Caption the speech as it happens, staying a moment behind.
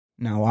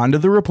Now on to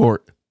the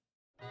report.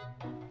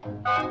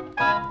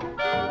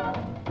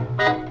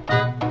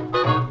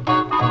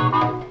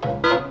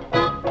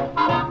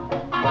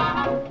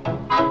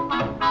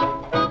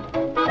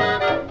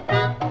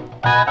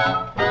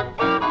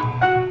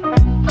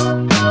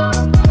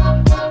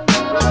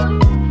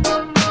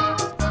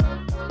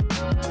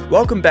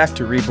 Welcome back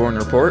to Reborn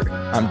Report.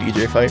 I'm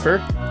DJ Pfeiffer.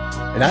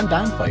 And I'm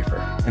Don Pfeiffer.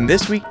 And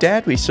this week,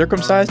 Dad, we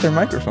circumcised our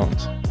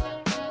microphones.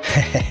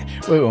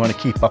 We want to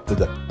keep up with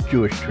the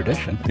Jewish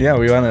tradition. Yeah,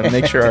 we want to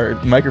make sure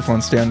our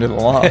microphones stay under the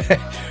law.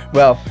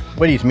 Well,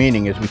 what he's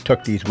meaning is we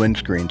took these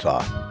windscreens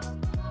off.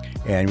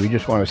 And we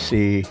just want to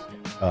see,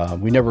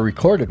 we never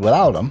recorded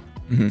without them.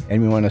 Mm-hmm.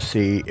 And we want to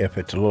see if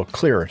it's a little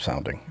clearer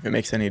sounding. If it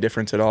makes any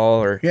difference at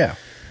all, or... Yeah.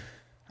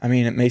 I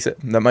mean, it makes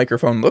the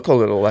microphone look a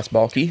little less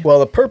bulky. Well,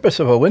 the purpose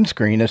of a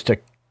windscreen is to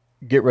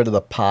get rid of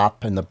the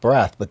pop and the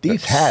breath, but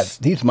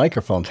these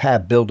microphones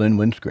have built-in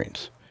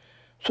windscreens.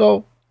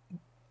 So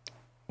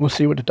we'll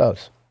see what it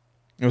does.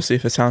 We'll see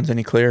if it sounds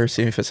any clearer,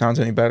 see if it sounds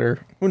any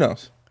better. Who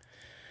knows?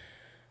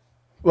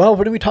 Well,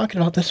 what are we talking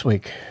about this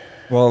week?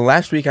 Well,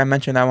 last week I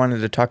mentioned I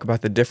wanted to talk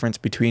about the difference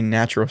between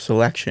natural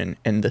selection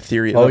and the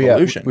theory of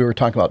evolution. Yeah, we were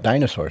talking about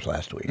dinosaurs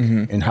last week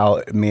and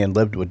how man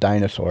lived with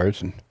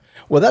dinosaurs. And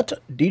well, that's,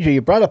 DJ,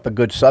 you brought up a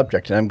good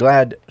subject, and I'm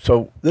glad.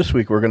 So this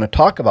week we're going to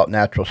talk about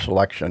natural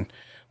selection.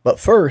 But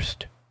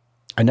first,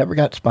 I never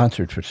got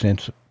sponsored for San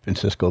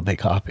Francisco Bay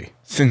Coffee.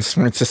 San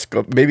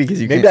Francisco, maybe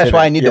because you can't. Maybe that's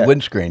why I need the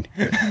windscreen.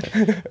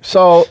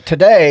 So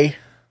today,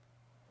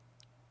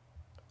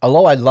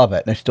 although I love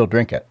it and I still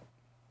drink it,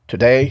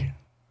 today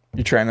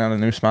you're trying out a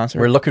new sponsor.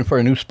 We're looking for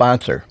a new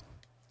sponsor.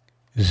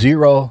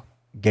 Zero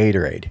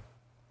Gatorade.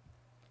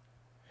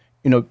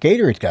 You know,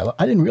 Gatorade's got,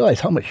 I didn't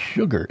realize how much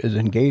sugar is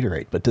in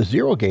Gatorade, but the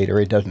Zero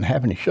Gatorade doesn't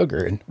have any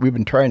sugar, and we've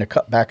been trying to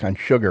cut back on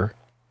sugar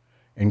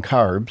and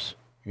carbs.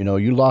 You know,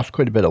 you lost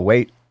quite a bit of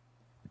weight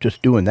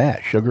just doing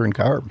that, sugar and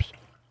carbs.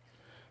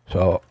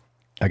 So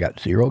I got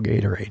Zero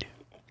Gatorade.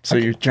 So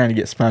you're trying to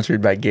get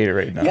sponsored by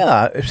Gatorade now?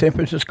 Yeah, if San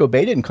Francisco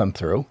Bay didn't come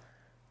through,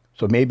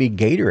 so maybe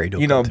Gatorade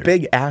will come through.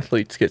 Big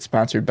athletes get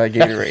sponsored by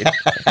Gatorade.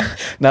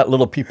 Not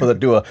little people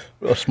that do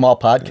a small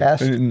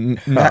podcast?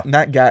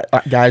 Not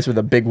guys with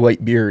a big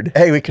white beard.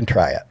 Hey, we can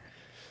try it.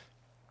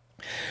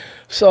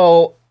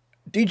 So,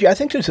 DJ, I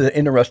think this is an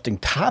interesting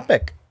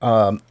topic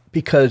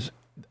because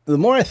the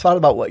more I thought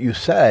about what you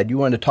said, you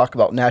wanted to talk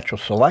about natural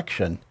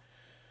selection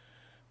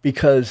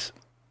because,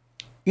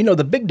 you know,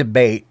 the big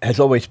debate has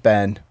always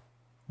been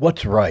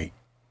what's right,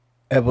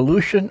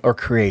 evolution or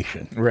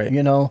creation? Right.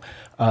 You know,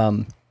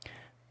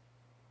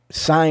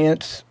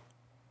 science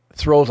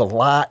throws a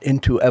lot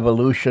into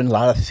evolution, a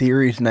lot of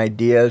theories and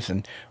ideas.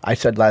 And I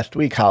said last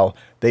week how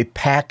they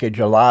package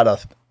a lot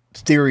of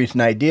theories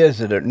and ideas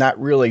that are not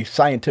really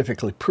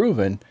scientifically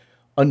proven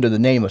under the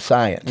name of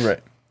science. Right.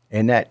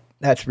 And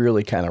that's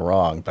really kind of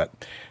wrong, but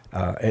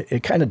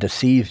it kind of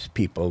deceives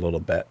people a little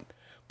bit.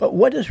 But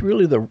what is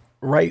really the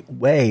right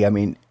way? I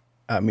mean,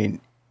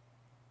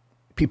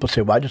 people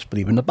say, well, I just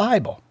believe in the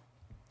Bible.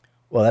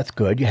 Well, that's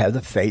good. You have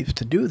the faith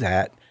to do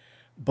that.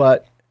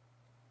 But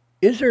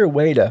is there a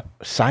way to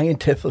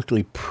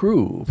scientifically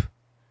prove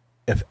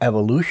if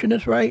evolution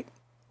is right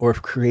or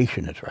if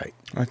creation is right?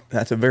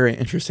 That's a very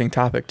interesting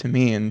topic to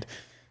me, and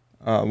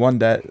one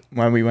that,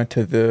 when we went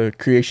to the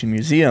Creation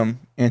Museum,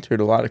 answered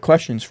a lot of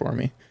questions for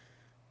me.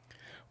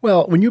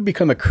 Well, when you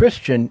become a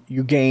Christian,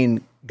 you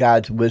gain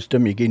God's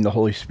wisdom, you gain the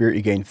Holy Spirit,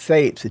 you gain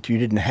faith that you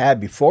didn't have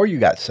before you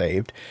got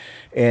saved.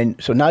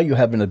 And so now you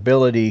have an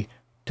ability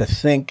to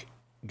think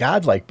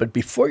God-like, but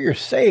before you're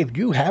saved,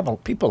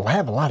 people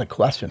have a lot of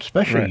questions,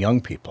 especially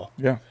young people.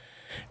 Yeah.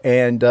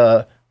 And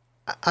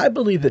I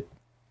believe that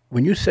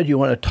when you said you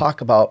want to talk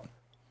about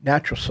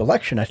natural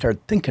selection, I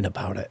started thinking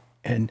about it.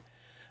 And,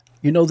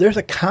 you know, there's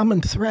a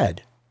common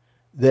thread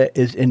that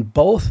is in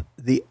both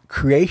the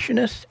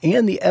creationist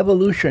and the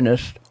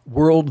evolutionist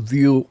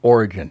worldview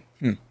origin,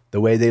 the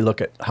way they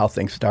look at how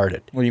things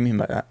started. What do you mean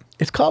by that?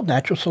 It's called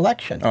natural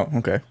selection. Oh,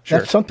 okay. Sure.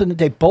 That's something that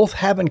they both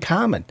have in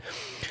common.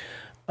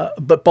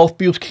 But both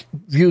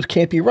views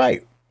can't be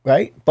right?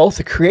 Both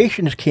the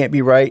creationists can't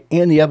be right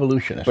and the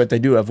evolutionists. But they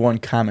do have one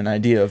common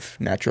idea of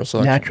natural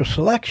selection. Natural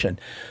selection.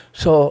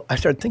 So I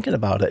started thinking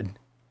about it.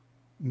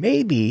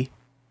 Maybe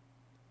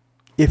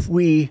if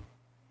we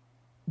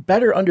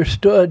better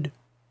understood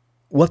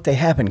what they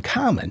have in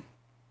common,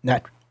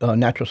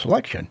 natural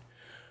selection,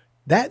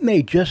 that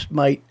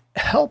might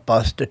help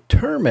us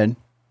determine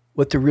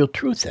what the real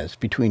truth is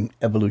between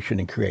evolution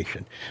and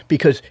creation.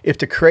 Because if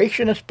the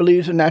creationist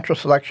believes in natural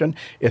selection,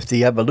 if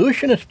the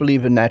evolutionist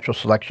believe in natural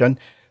selection,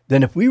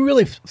 then if we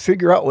really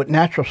figure out what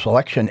natural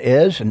selection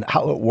is and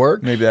how it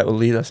works, maybe that will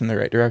lead us in the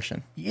right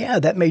direction. Yeah,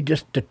 that may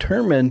just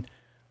determine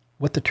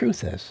what the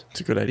truth is.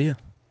 It's a good idea.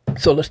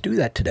 So let's do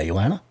that today,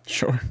 Joanna.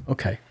 Sure.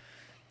 Okay.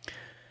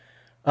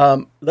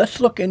 Let's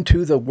look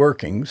into the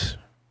workings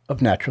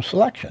of natural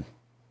selection.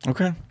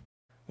 Okay.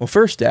 Well,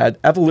 first, Dad,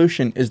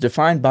 evolution is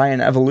defined by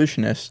an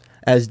evolutionist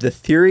as the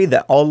theory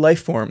that all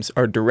life forms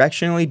are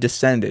directionally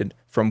descended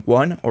from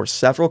one or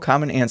several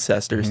common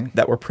ancestors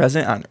that were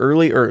present on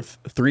early Earth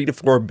 3 to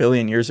 4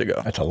 billion years ago.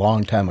 That's a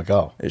long time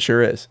ago. It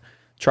sure is.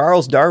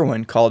 Charles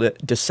Darwin called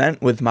it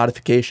descent with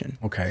modification.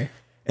 Okay.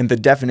 And the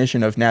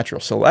definition of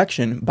natural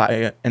selection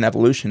by an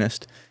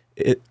evolutionist,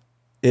 it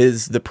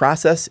is the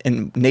process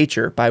in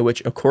nature by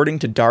which, according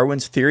to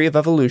Darwin's theory of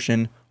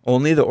evolution,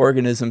 only the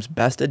organisms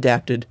best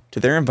adapted to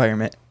their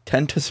environment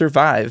tend to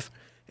survive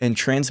and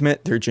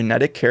transmit their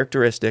genetic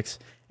characteristics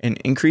in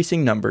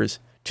increasing numbers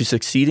to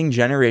succeeding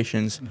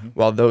generations,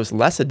 while those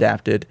less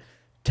adapted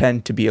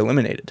tend to be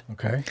eliminated.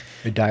 Okay.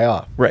 They die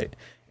off. Right.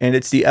 And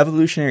it's the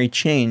evolutionary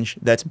change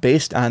that's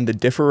based on the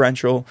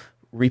differential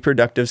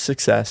reproductive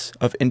success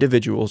of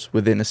individuals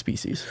within a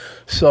species.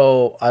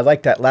 So I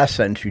like that last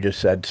sentence you just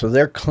said. So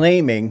they're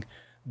claiming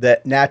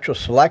that natural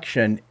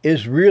selection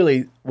is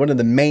really one of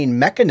the main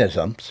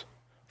mechanisms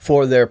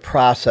for their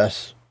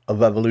process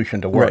of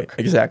evolution to work. Right,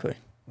 exactly.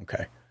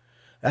 Okay.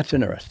 That's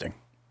interesting.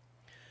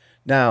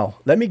 Now,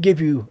 let me give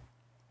you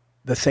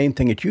the same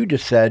thing that you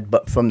just said,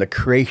 but from the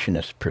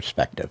creationist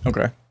perspective.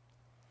 Okay.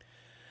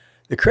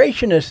 The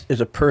creationist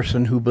is a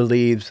person who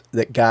believes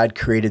that God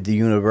created the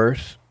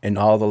universe and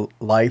all the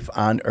life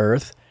on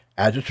earth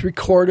as it's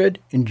recorded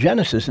in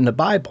Genesis in the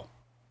Bible,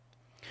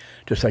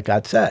 just like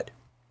God said.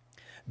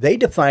 They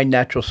define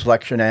natural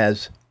selection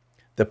as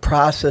the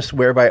process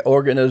whereby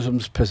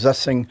organisms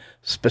possessing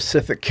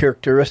specific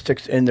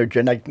characteristics in their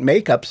genetic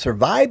makeup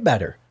survive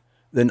better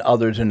than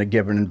others in a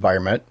given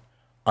environment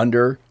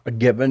under a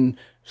given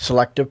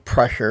selective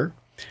pressure,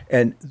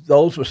 and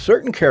those with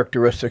certain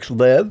characteristics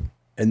live,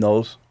 and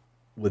those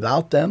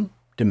without them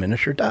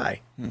diminish or die.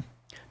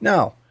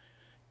 Now,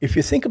 if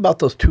you think about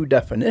those two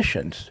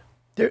definitions,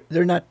 they're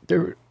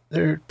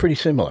pretty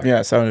similar.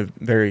 Yeah, it sounded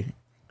very,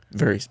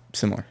 very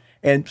similar.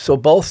 And so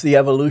both the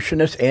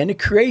evolutionists and the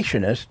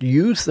creationists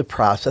use the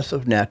process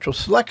of natural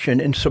selection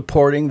in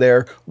supporting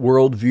their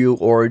worldview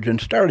origin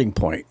starting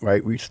point,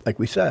 right? Like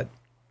we said.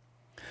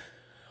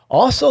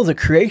 Also, the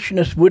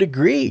creationists would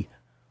agree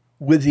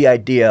with the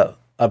idea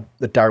of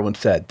that Darwin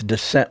said, the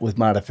descent with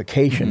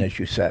modification, as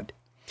you said.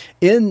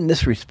 In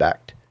this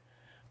respect,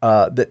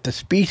 that the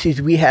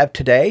species we have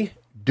today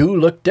do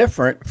look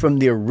different from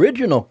the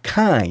original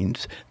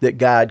kinds that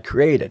God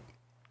created.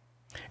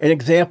 An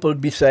example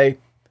would be, say,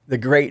 the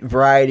great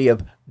variety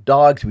of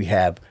dogs we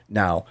have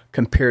now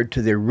compared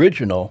to the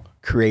original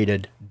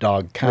created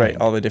dog kind. Right,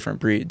 all the different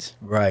breeds.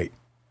 Right.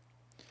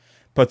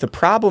 But the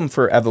problem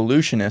for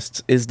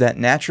evolutionists is that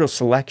natural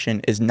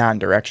selection is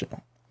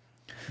non-directional.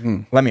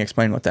 Let me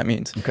explain what that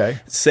means. Okay.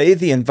 Say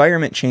the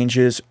environment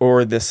changes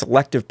or the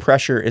selective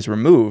pressure is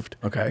removed,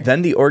 Okay.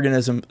 then the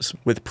organisms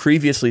with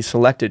previously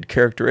selected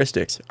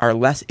characteristics are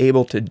less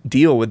able to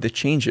deal with the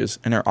changes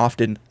and are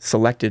often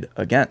selected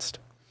against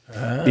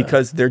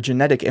because their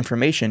genetic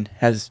information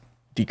has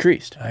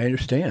decreased. I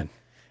understand.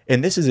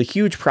 And this is a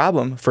huge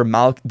problem for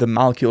the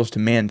molecules to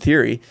man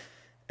theory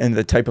and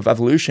the type of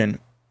evolution,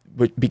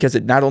 because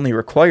it not only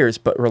requires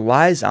but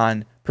relies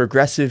on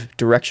progressive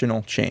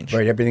directional change.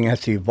 Right. Everything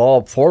has to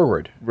evolve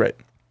forward. Right.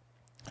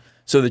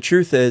 So the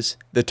truth is,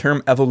 the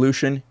term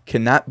evolution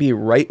cannot be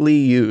rightly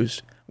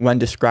used when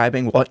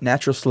describing what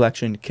natural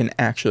selection can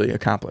actually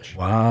accomplish.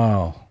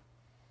 Wow.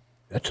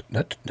 That's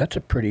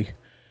a pretty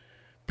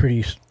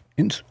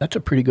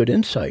good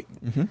insight.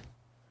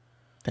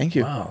 Thank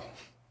you. Wow.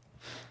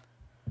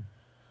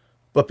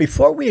 But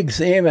before we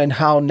examine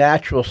how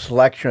natural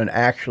selection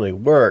actually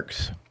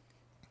works,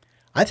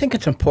 I think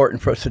it's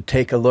important for us to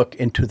take a look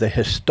into the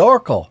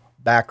historical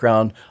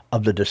background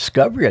of the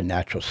discovery of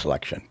natural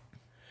selection.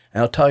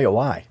 And I'll tell you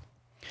why.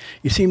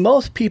 You see,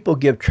 most people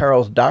give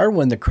Charles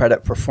Darwin the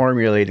credit for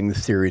formulating the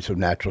theories of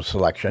natural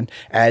selection,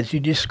 as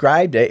he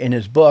described it in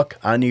his book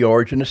On the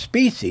Origin of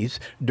Species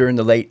during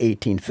the late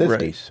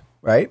 1850s,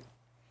 right?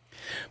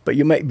 But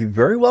you might be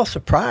very well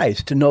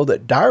surprised to know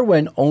that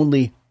Darwin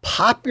only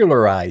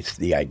popularized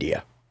the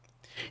idea.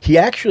 He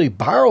actually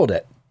borrowed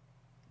it,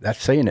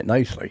 that's saying it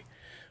nicely,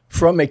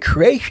 from a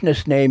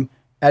creationist named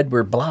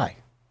Edward Bly.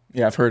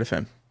 Yeah, I've heard of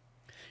him.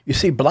 You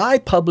see, Bly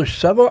published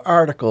several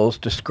articles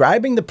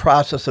describing the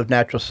process of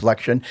natural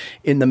selection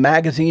in the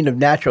Magazine of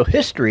Natural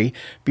History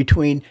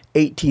between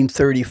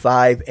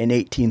 1835 and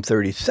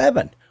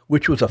 1837,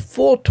 which was a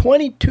full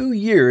 22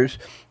 years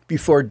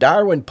before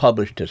Darwin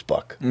published his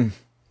book.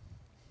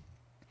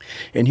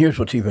 And here's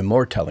what's even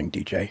more telling,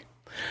 DJ.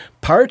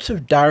 Parts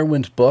of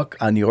Darwin's book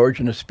On the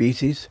Origin of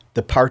Species,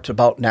 the parts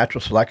about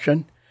natural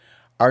selection,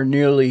 are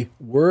nearly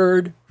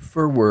word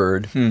for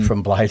word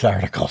from Bly's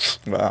articles.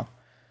 Wow.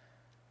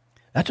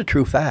 That's a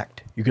true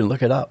fact. You can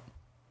look it up.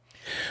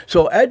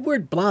 So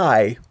Edward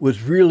Bly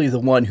was really the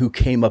one who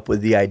came up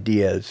with the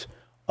ideas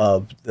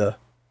of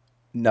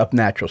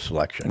natural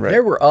selection. Right.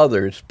 There were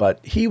others,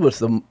 but he was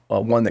the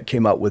one that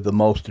came up with the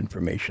most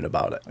information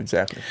about it.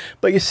 Exactly.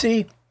 But you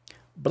see,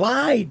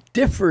 Bly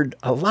differed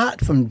a lot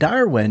from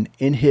Darwin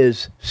in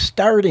his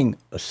starting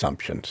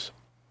assumptions.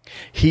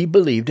 He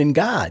believed in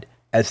God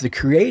as the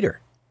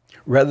creator,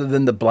 rather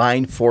than the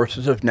blind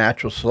forces of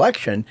natural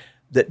selection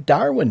that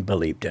Darwin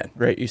believed in.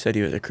 Right. You said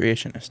he was a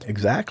creationist.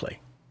 Exactly.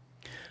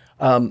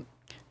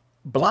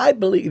 Bly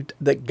believed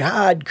that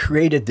God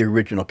created the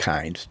original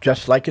kinds,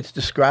 just like it's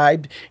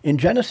described in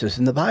Genesis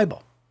in the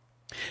Bible,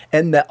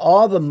 and that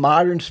all the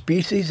modern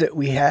species that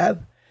we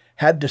have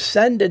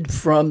descended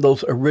from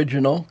those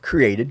original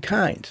created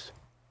kinds.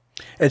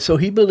 And so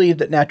he believed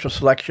that natural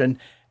selection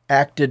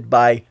acted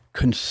by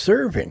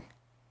conserving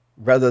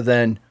rather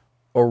than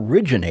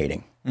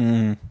originating,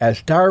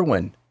 as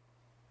Darwin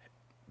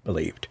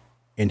believed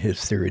in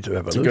his theories of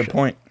evolution. That's a good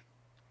point.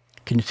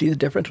 Can you see the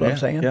difference, what I'm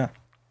saying? Yeah.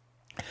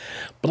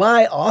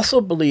 Bly also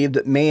believed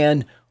that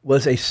man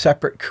was a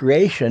separate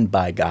creation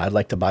by God,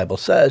 like the Bible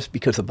says,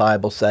 because the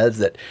Bible says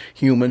that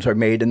humans are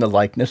made in the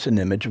likeness and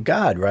image of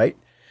God, right?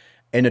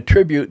 An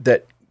attribute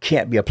that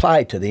can't be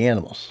applied to the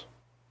animals.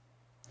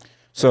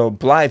 So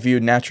Bly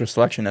viewed natural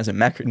selection as a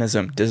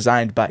mechanism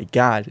designed by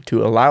God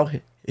to allow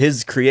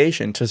his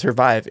creation to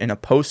survive in a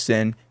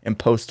post-sin and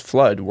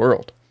post-flood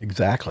world.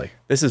 Exactly.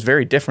 This is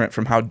very different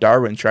from how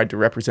Darwin tried to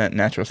represent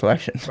natural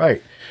selection.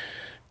 Right.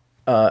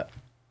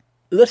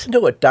 Listen to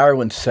what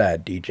Darwin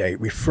said, DJ,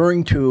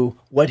 referring to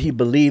what he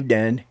believed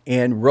in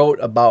and wrote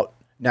about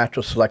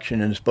natural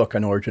selection in his book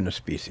on Origin of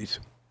Species.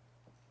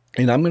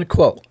 And I'm going to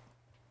quote,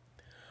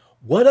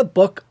 "What a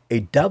book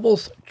a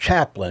devil's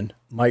chaplain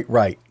might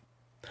write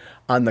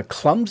on the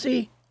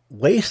clumsy,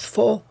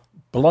 wasteful,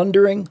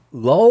 blundering,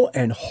 low,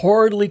 and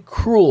horridly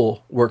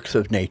cruel works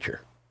of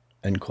nature."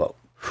 End quote.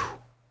 Whew.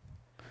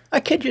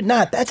 I kid you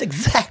not, that's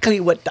exactly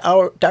what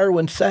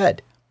Darwin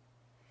said.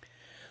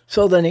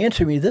 So then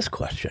answer me this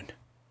question.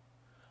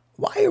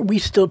 Why are we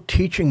still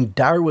teaching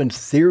Darwin's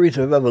theories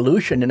of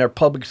evolution in our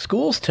public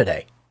schools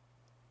today?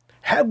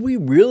 Have we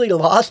really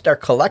lost our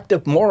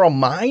collective moral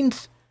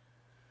minds?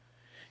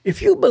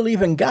 If you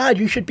believe in God,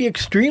 you should be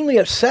extremely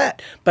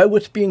upset by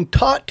what's being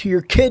taught to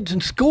your kids in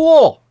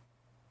school.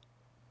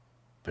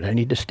 But I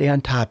need to stay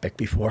on topic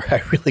before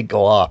I really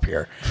go off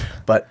here.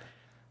 But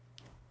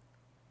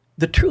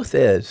the truth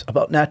is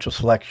about natural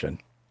selection,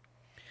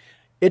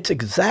 it's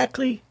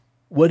exactly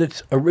what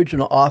its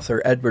original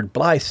author, Edward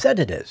Bly, said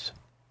it is.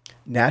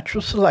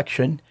 Natural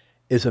selection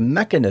is a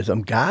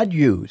mechanism God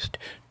used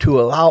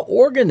to allow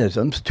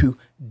organisms to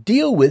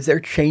deal with their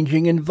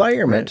changing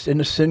environments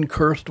in a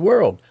sin-cursed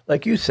world.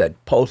 Like you said,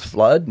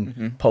 post-flood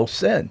and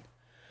post-sin.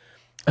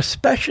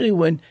 Especially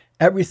when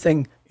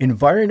everything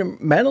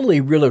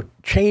environmentally really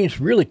changed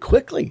really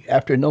quickly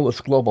after Noah's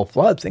global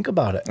flood. Think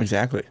about it.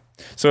 Exactly.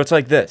 So it's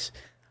like this.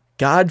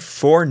 God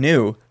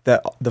foreknew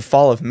that the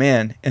fall of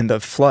man and the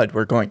flood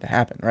were going to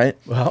happen, right?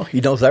 Well, he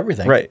knows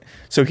everything. Right.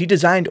 So he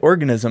designed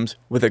organisms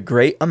with a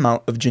great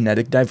amount of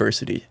genetic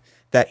diversity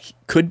that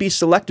could be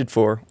selected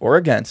for or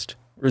against,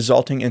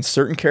 resulting in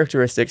certain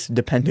characteristics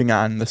depending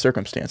on the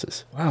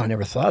circumstances. Wow, I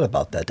never thought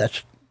about that.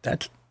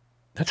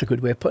 That's a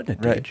good way of putting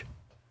it, Right. Paige.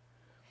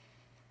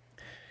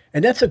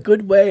 And that's a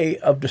good way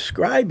of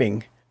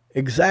describing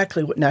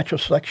exactly what natural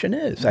selection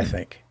is, I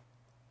think.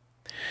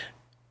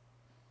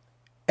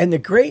 And the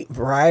great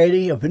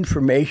variety of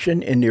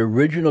information in the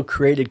original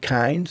created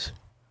kinds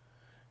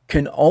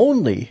can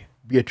only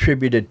be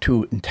attributed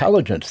to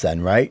intelligence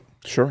then, right?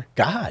 Sure.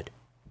 God.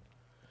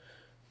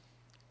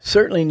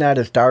 Certainly not,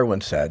 as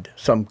Darwin said,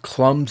 some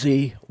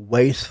clumsy,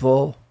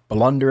 wasteful,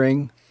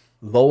 blundering,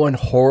 low and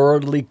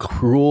horridly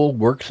cruel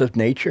works of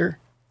nature.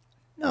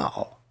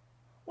 No.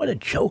 What a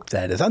joke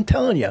that is. I'm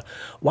telling you,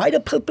 why do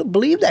people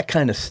believe that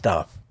kind of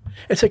stuff?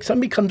 It's like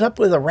somebody comes up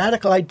with a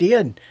radical idea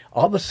and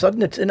all of a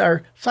sudden it's in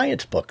our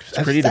science books.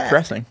 It's pretty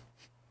depressing.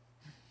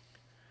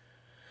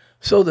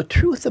 So the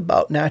truth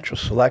about natural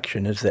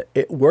selection is that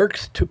it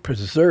works to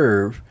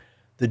preserve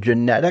the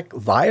genetic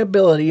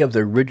viability of the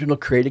original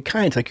created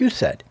kinds, like you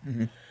said,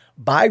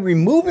 by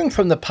removing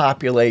from the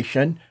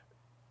population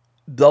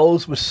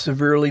those with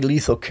severely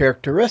lethal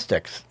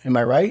characteristics. Am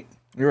I right?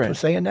 You're right. For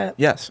saying that?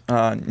 Yes.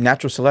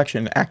 Natural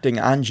selection acting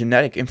on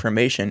genetic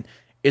information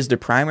is the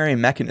primary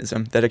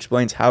mechanism that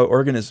explains how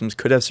organisms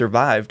could have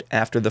survived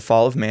after the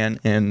fall of man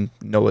in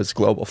Noah's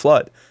global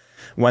flood,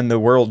 when the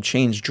world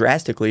changed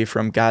drastically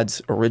from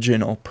God's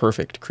original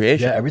perfect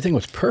creation. Yeah, everything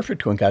was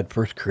perfect when God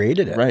first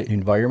created it. Right. The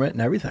environment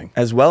and everything.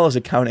 As well as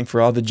accounting for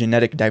all the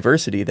genetic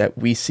diversity that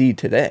we see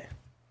today,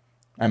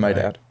 I might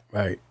add.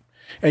 Right.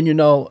 And you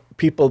know,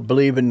 people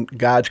believe in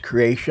God's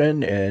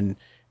creation and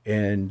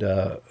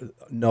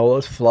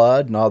Noah's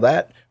flood and all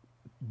that,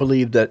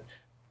 believe that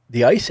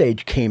the Ice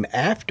Age came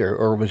after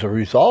or was a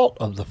result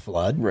of the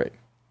flood. Right.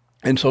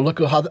 And so look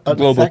at how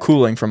global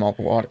cooling from all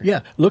the water.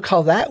 Yeah, look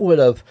how that would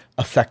have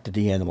affected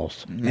the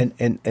animals and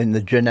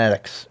the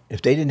genetics.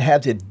 If they didn't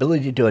have the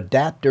ability to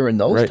adapt during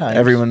those times,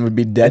 everyone would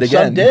be dead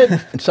again. Some did,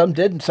 and some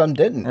did, and some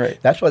didn't. Right.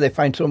 That's why they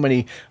find so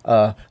many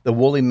the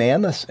woolly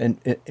mammoths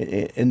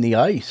in the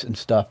ice and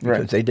stuff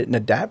because they didn't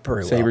adapt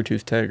very well.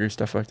 Saber-toothed tiger,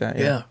 stuff like that.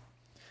 Yeah.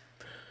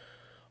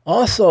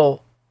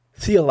 Also,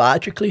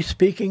 theologically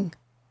speaking,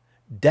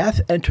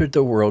 death entered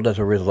the world as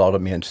a result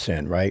of man's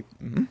sin, right?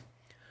 Mm-hmm.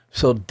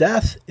 So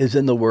death is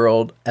in the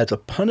world as a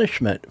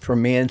punishment for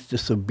man's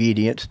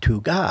disobedience to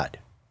God.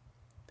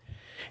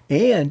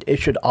 And it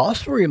should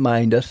also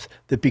remind us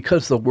that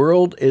because the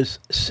world is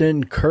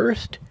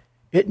sin-cursed,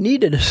 It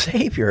needed a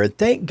Savior. And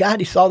thank God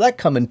he saw that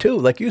coming too,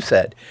 like you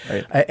said.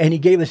 Right. And he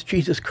gave us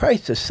Jesus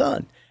Christ, his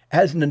son,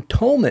 as an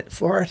atonement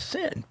for our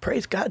sin.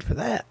 Praise God for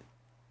that.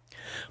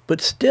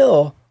 But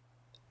still,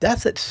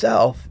 death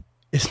itself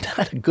is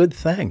not a good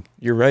thing.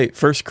 You're right.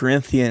 1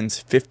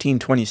 Corinthians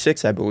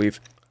 15:26, I believe,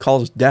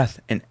 calls death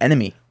an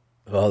enemy.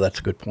 Oh, that's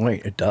a good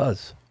point. It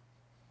does.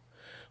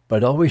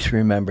 But always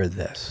remember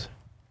this.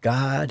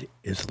 God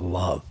is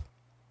love.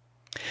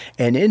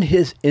 And in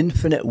his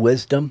infinite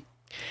wisdom,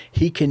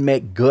 he can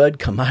make good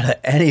come out of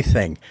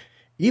anything,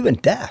 even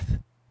death.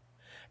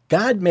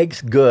 God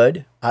makes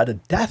good out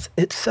of death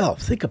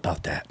itself. Think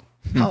about that.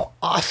 How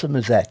awesome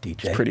is that,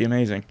 DJ? It's pretty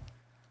amazing.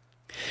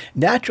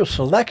 Natural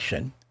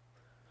selection,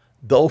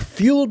 though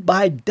fueled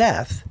by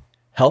death,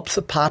 helps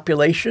the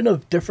population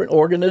of different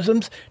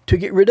organisms to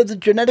get rid of the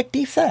genetic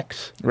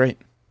defects. Right.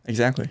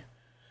 Exactly.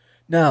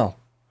 Now,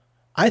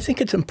 I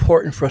think it's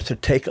important for us to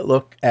take a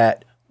look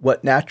at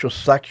what natural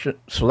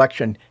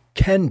selection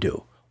can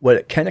do, what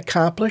it can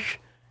accomplish,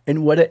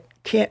 and what it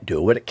can't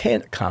do, what it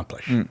can't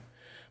accomplish.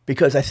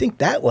 Because I think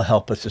that will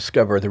help us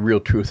discover the real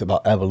truth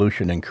about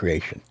evolution and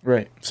creation.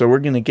 Right. So we're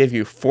going to give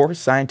you 4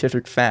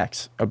 scientific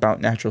facts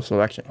about natural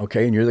selection.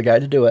 Okay, and you're the guy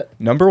to do it.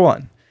 Number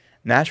 1,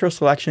 natural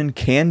selection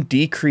can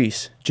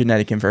decrease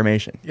genetic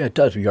information. Yeah, it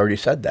does. We already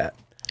said that.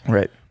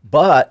 Right.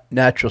 But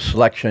natural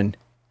selection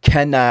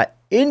cannot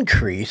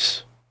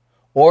increase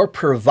or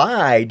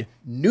provide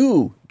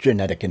new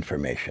genetic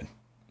information,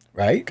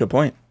 right? Good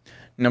point.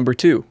 Number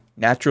 2,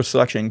 natural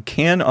selection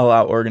can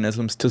allow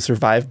organisms to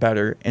survive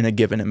better in a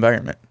given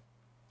environment.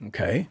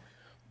 Okay.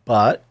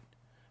 But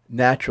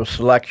natural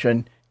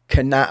selection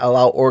cannot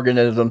allow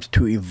organisms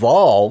to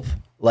evolve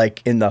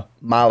like in the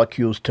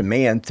molecules to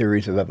man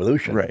theories of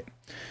evolution. Right.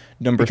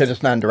 Because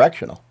it's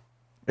non-directional.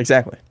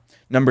 Exactly.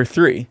 Number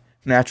 3,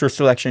 natural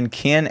selection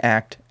can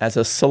act as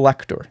a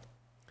selector.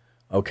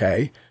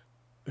 Okay.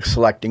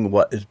 Selecting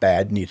what is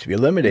bad needs to be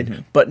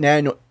eliminated. But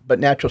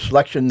natural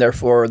selection,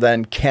 therefore,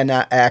 then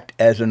cannot act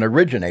as an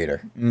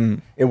originator.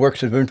 It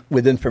works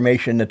with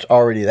information that's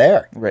already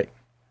there. Right.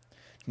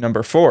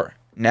 Number 4,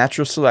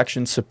 natural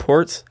selection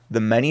supports the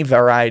many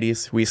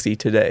varieties we see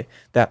today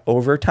that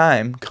over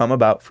time come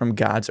about from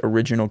God's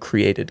original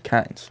created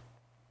kinds.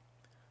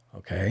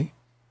 Okay.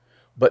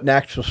 But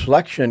natural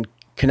selection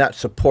cannot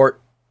support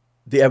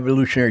the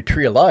evolutionary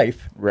tree of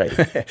life, Right.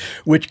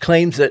 which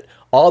claims that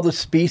all the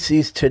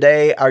species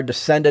today are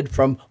descended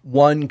from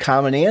one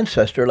common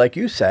ancestor, like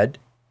you said,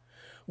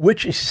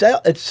 which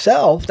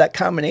itself, that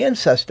common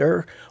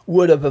ancestor,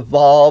 would have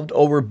evolved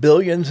over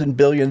billions and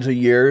billions of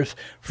years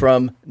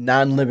from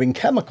non-living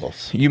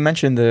chemicals. You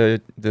mentioned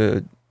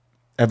the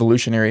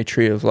evolutionary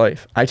tree of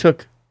life. I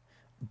took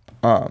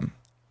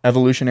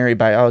evolutionary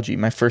biology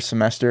my first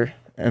semester,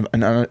 an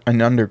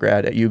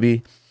undergrad at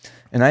UB,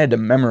 and I had to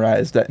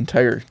memorize that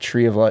entire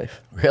tree of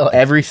life. Really?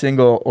 Every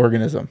single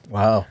organism.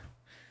 Wow.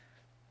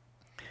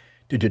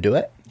 Did you do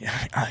it?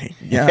 Yeah,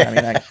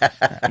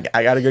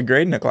 I got a good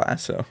grade in the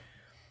class, so.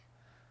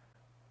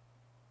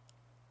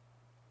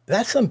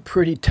 That's some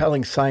pretty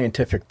telling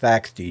scientific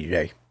facts,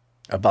 DJ,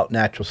 about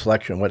natural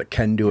selection, what it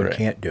can do and Right.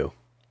 can't do.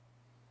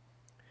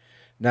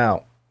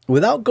 Now,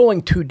 without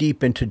going too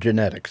deep into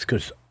genetics,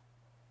 because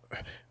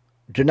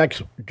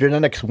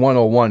genetics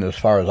 101 as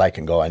far as I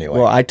can go anyway.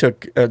 Well, I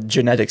took a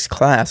genetics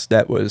class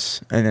that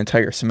was an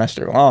entire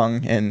semester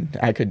long, and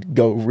I could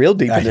go real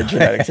deep into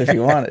genetics if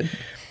you wanted.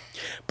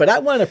 But I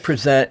want to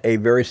present a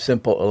very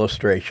simple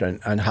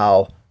illustration on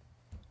how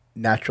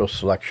natural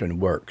selection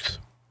works.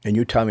 And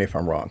you tell me if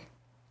I'm wrong.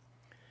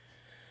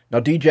 Now,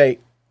 DJ,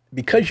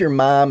 because your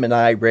mom and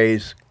I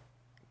raise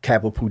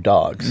Cavapoo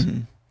dogs,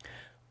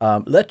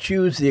 let's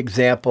use the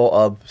example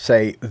of,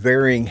 say,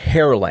 varying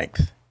hair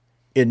length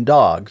in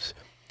dogs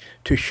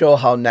to show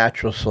how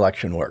natural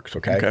selection works,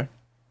 okay? Okay.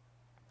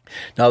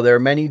 Now, there are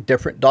many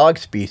different dog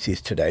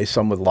species today,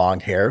 some with long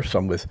hair,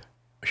 some with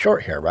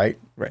short hair, right?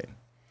 Right.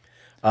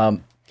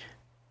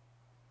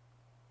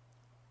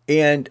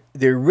 And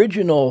the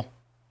original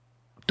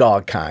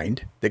dog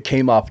kind that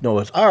came off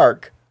Noah's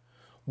Ark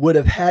would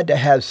have had to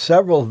have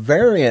several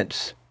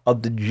variants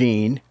of the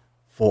gene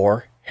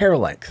for hair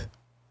length.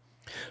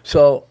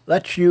 So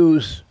let's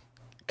use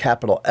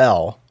capital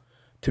L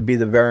to be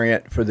the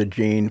variant for the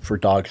gene for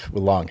dogs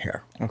with long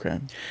hair. Okay.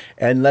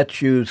 And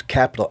let's use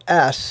capital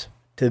S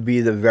to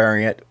be the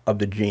variant of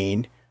the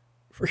gene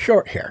for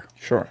short hair.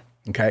 Sure.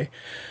 Okay?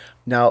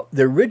 Now,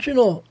 the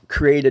original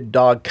created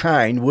dog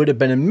kind would have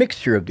been a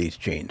mixture of these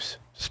genes,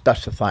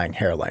 specifying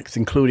hair lengths,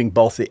 including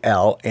both the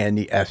L and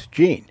the S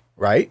gene,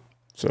 right?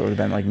 So it would have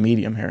been like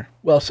medium hair.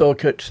 Well, so it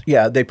could,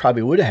 yeah, they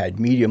probably would have had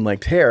medium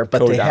length hair,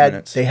 but they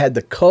had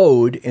the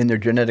code in their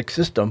genetic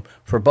system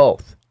for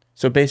both.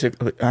 So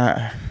basically,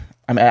 I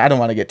don't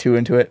want to get too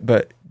into it,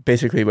 but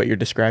basically what you're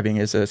describing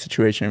is a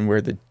situation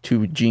where the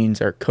two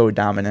genes are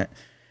co-dominant.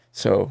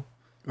 So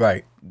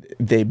right,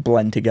 they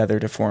blend together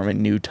to form a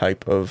new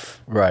type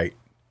of right.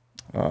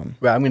 Well,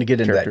 I'm going to get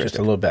into that just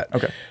a little bit.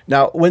 Okay.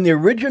 Now, when the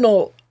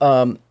original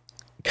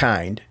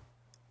kind,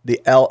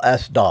 the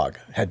LS dog,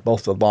 had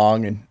both the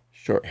long and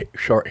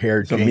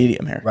short-haired So gene.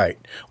 medium hair. Right.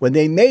 When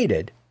they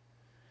mated,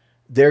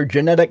 their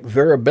genetic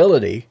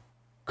variability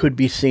could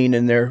be seen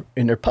in their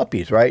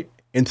puppies, right?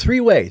 In three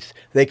ways.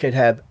 They could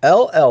have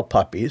LL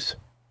puppies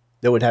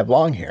that would have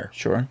long hair.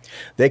 Sure.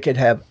 They could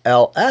have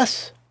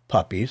LS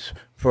puppies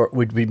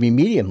would be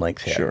medium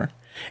length hair. Sure.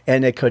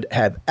 And they could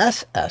have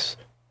SS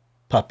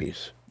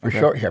puppies for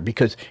short hair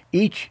because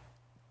each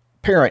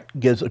parent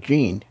gives a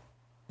gene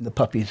in the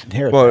puppy's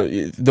inheritance.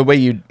 Well, the way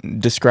you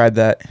describe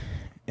that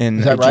in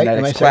Is that a right? Am I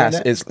genetics saying class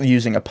that? is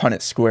using a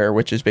Punnett square,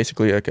 which is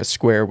basically like a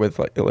square with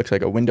like it looks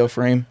like a window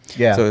frame.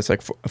 Yeah. So it's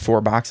like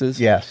four boxes.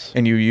 Yes.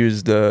 And you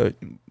use the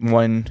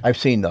one I've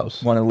seen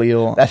those.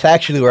 allele. That's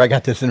actually where I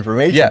got this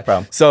information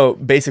from. So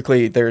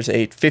basically, there's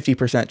a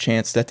 50%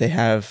 chance that they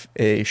have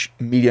a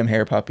medium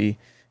hair puppy,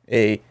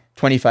 a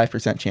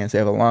 25% chance they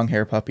have a long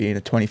hair puppy, and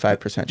a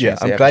 25% chance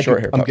they have a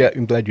short hair puppy.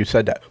 I'm glad you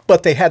said that.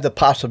 But they had the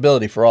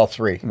possibility for all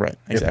three. Right,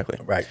 exactly.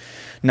 Right.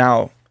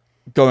 Now,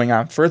 going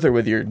on further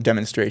with your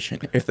demonstration,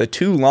 if the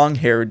two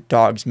long-haired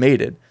dogs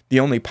mated, the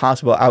only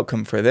possible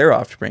outcome for their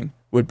offspring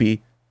would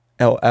be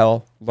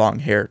LL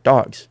long-haired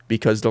dogs,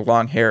 because the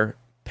long-hair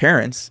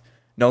parents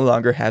no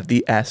longer have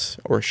the S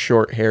or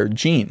short-haired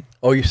gene.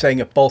 Oh, you're saying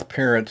if both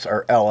parents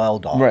are LL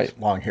dogs, Right.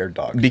 long-haired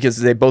dogs. Because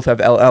they both have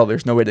LL,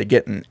 there's no way to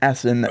get an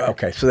S in there.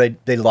 Okay, so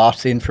they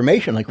lost the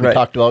information like we Right.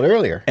 talked about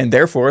earlier. And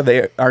therefore,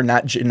 they are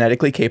not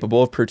genetically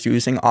capable of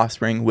producing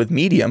offspring with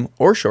medium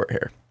or short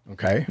hair.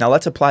 Okay. Now,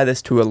 let's apply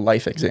this to a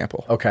life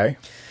example. Okay.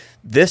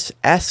 This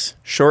S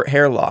short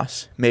hair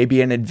loss may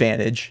be an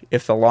advantage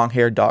if the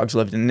long-haired dogs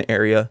lived in an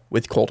area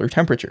with colder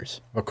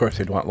temperatures. Of course,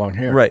 they'd want long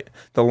hair. Right.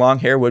 The long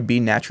hair would be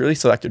naturally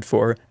selected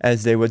for,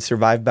 as they would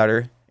survive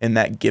better in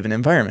that given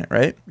environment,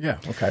 right? Yeah.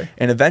 Okay.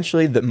 And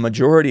eventually, the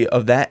majority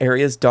of that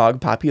area's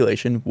dog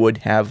population would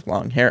have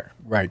long hair.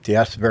 Right. The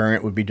S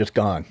variant would be just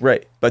gone.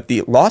 Right. But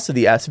the loss of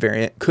the S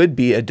variant could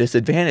be a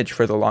disadvantage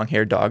for the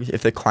long-haired dogs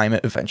if the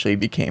climate eventually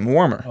became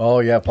warmer.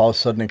 Oh, yeah. If all of a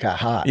sudden it got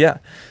hot. Yeah.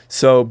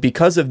 So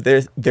because of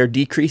their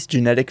decreased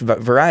genetic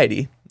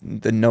variety,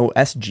 the no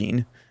S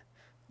gene,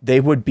 they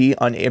would be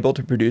unable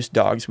to produce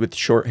dogs with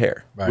short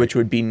hair, Right. which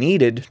would be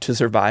needed to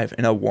survive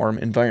in a warm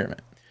environment.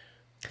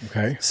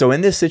 Okay. So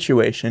in this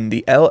situation,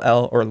 the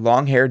LL or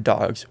long-haired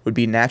dogs would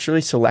be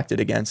naturally selected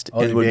against Oh,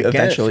 and they'd would be against-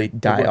 eventually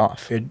it'd die work-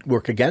 off. It'd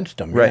work against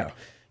them. Right. Yeah.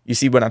 You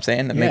see what I'm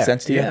saying? That makes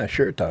sense to you? Yeah,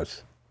 sure it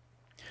does.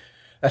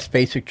 That's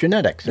basic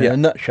genetics in Yeah. a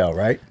nutshell,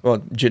 right?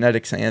 Well,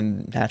 genetics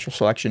and natural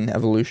selection,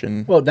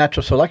 evolution. Well,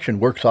 natural selection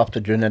works off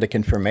the genetic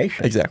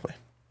information. Exactly.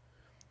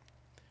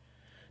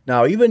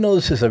 Now, even though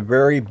this is a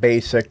very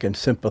basic and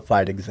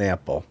simplified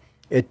example,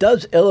 it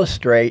does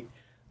illustrate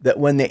that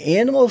when the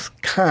animal's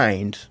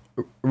kinds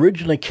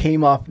originally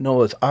came off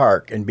Noah's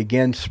Ark and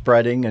began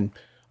spreading and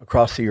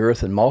across the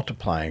earth and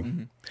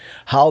multiplying,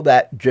 how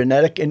that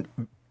genetic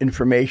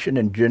information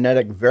and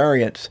genetic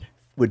variance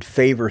would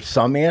favor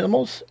some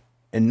animals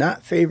and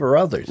not favor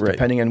others, Right.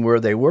 depending on where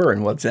they were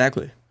and what.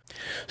 Exactly.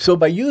 So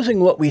by using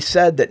what we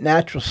said that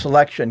natural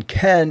selection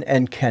can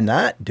and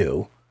cannot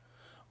do,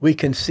 we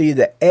can see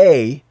that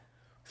A,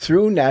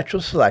 through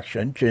natural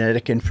selection,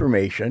 genetic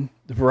information,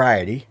 the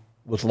variety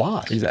was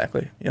lost.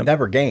 Exactly. Yep.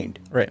 Never gained.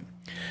 Right.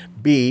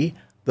 B,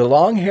 the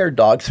long-haired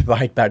dogs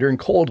survive better in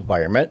cold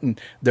environment,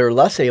 and they're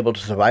less able to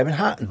survive in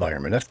hot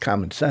environment. That's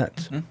common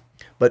sense.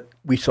 But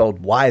we saw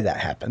why that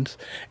happens,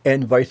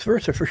 and vice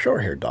versa for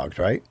short-haired dogs,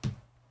 right?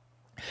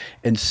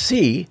 And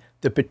C,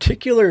 the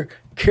particular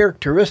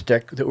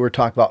characteristic that we're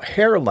talking about,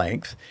 hair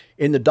length,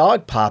 in the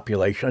dog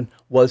population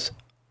was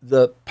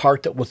the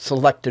part that was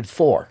selected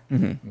for.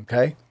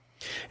 Okay?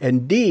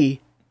 And D,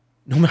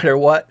 no matter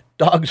what,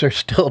 dogs are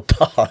still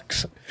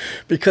dogs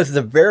because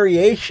the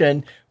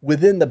variation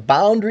within the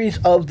boundaries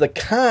of the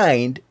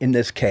kind, in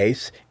this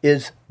case,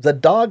 is the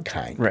dog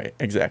kind. Right.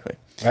 Exactly.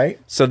 Right?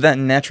 So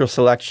then natural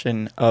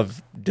selection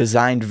of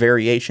designed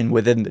variation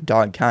within the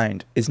dog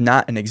kind is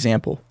not an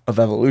example of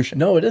evolution.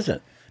 No, it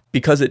isn't.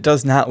 Because it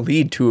does not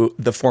lead to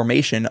the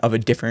formation of a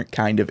different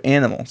kind of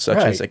animal, such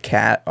Right. as a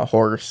cat, a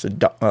horse,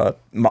 a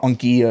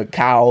monkey, a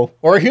cow,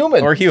 Or a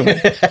human. or a human.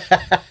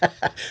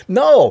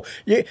 No,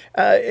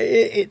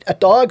 a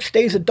dog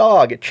stays a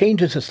dog. It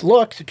changes its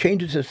looks. It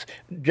changes its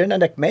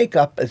genetic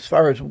makeup as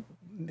far as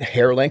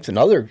hair length and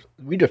other.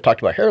 We just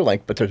talked about hair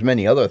length, but there's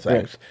many other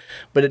things. Right.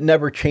 But it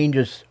never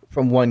changes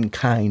from one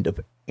kind of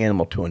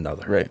animal to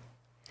another. Right.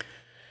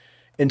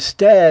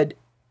 Instead,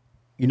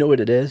 you know what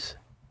it is?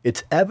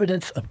 It's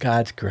evidence of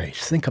God's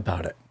grace. Think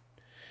about it.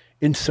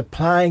 In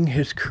supplying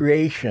his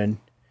creation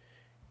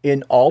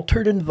in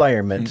altered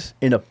environments,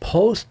 in a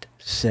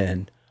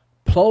post-sin,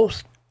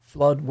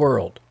 post-flood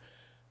world,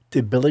 the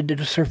ability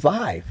to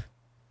survive.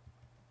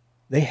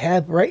 They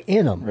have right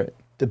in them Right.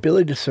 the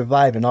ability to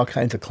survive in all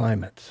kinds of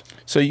climates.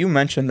 So you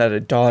mentioned that a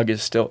dog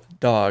is still a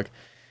dog,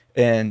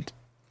 and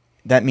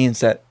that means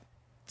that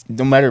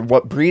no matter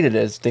what breed it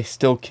is, they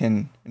still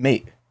can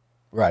mate.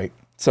 Right.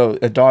 So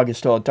a dog is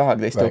still a dog.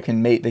 They still Right.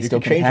 can mate. They You still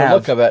can can change the have.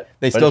 look of it,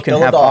 They but still it's can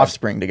still a have dog.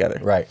 offspring together.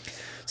 Right.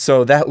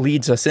 So that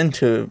leads us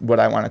into what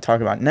I want to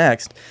talk about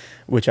next,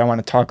 which I want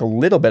to talk a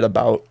little bit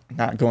about,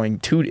 not going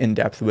too in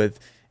depth with,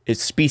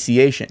 is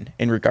speciation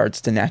in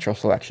regards to natural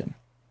selection.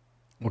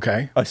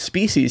 Okay. A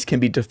species can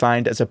be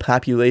defined as a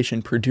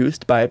population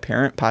produced by a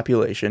parent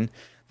population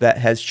that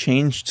has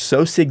changed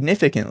so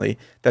significantly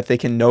that they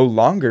can no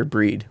longer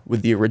breed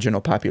with the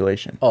original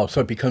population. Oh,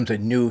 so it becomes a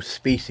new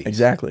species.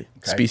 Exactly.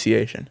 Okay.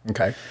 Speciation.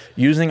 Okay.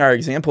 Using our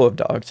example of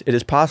dogs, it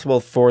is possible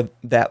for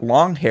that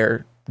long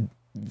hair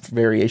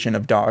variation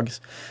of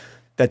dogs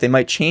that they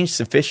might change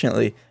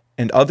sufficiently,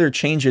 and other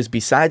changes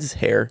besides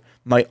hair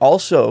might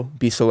also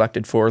be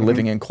selected for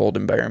living in cold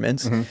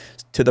environments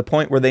to the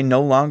point where they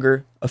no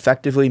longer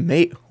effectively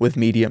mate with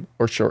medium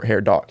or short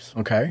hair dogs.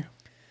 Okay.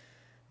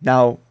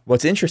 Now,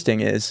 what's interesting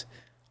is,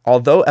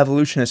 although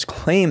evolutionists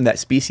claim that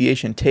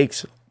speciation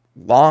takes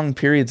long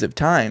periods of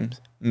time,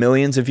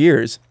 millions of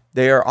years,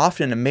 they are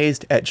often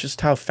amazed at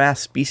just how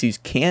fast species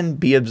can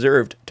be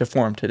observed to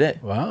form today.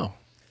 Wow.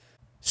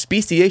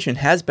 Speciation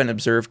has been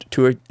observed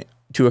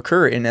to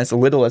occur in as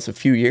little as a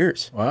few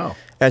years. Wow.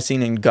 As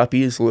seen in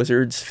guppies,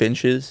 lizards,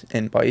 finches,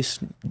 and mice.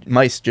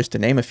 Mice, just to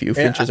name a few.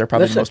 Finches are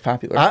probably the most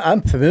popular.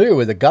 I'm familiar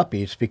with the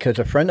guppies because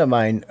a friend of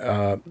mine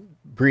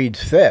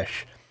breeds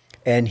fish,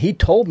 and he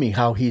told me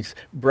how he's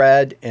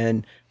bred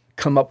and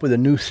come up with a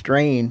new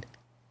strain.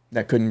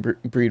 That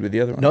couldn't breed with the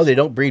other ones. No, they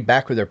don't breed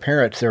back with their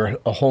parents. They're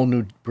a whole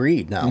new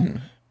breed now.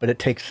 But it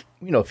takes,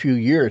 a few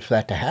years for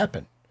that to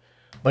happen.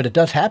 But it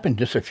does happen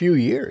just a few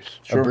years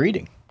of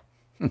breeding.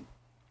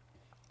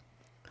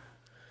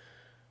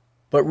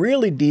 But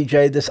really,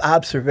 DJ, this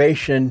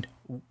observation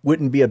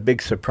wouldn't be a big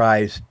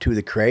surprise to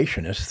the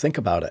creationists. Think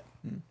about it.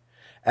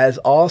 As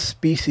all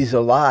species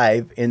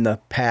alive in the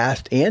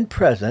past and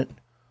present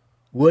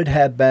would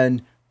have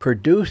been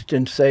produced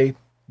in, say,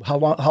 how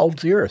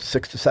old's the Earth?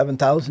 6,000 to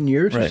 7,000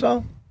 years or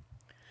so?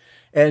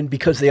 And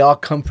because they all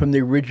come from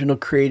the original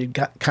created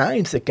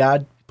kinds that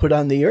God put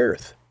on the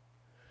Earth.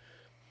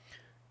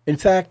 In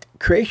fact,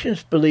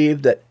 creationists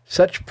believe that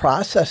such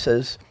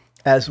processes,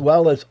 as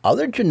well as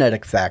other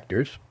genetic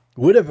factors,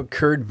 would have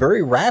occurred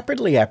very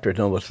rapidly after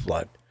Noah's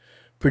flood,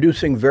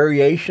 producing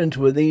variations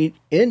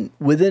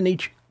within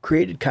each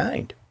created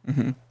kind.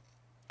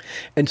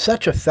 And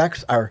such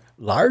effects are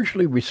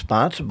largely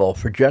responsible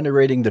for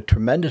generating the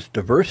tremendous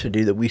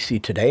diversity that we see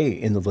today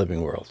in the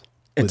living world.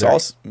 It's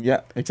also,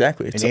 yeah,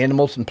 exactly. It's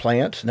animals and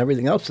plants and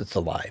everything else that's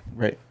alive.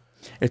 Right.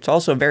 It's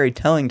also very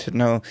telling to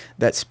know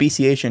that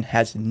speciation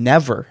has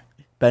never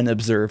been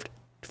observed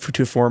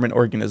to form an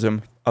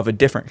organism of a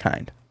different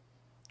kind,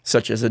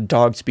 such as a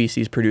dog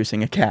species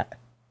producing a cat.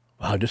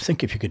 Wow, just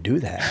think if you could do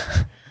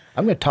that.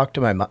 I'm going to talk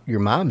to your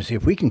mom and see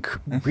if we can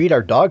breed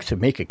our dogs to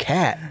make a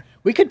cat.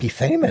 We could be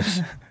famous.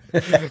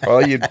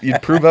 Well,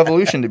 you'd prove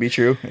evolution to be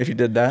true if you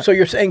did that. So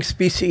you're saying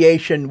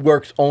speciation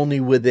works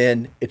only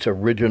within its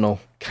original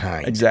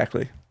kind.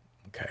 Exactly.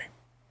 Okay.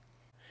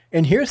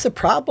 And here's the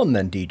problem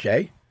then,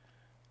 DJ.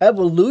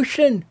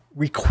 Evolution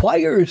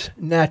requires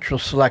natural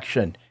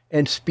selection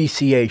and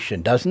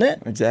speciation, doesn't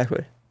it?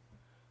 Exactly.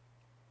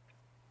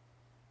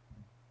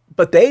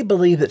 But they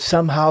believe that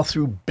somehow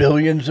through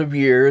billions of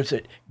years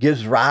it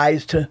gives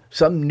rise to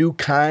some new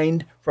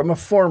kind from a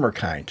former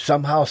kind,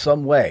 somehow,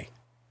 some way.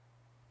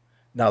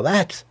 Now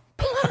that's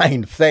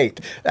blind faith.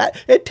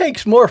 It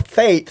takes more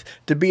faith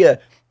to be an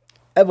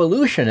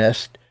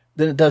evolutionist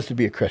than it does to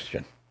be a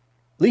Christian.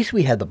 At least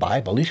we have the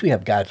Bible. At least we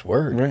have God's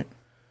Word. Right.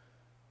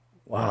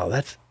 Wow,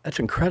 that's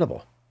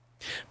incredible.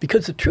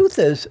 Because the truth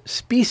is,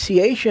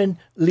 speciation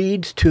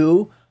leads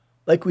to,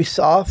 like we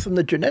saw from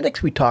the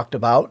genetics we talked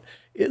about,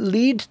 it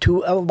leads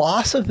to a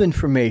loss of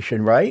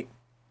information, right?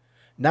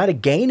 Not a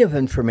gain of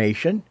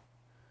information,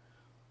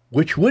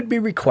 which would be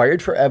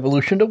required for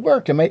evolution to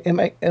work. Am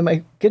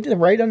I getting the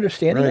right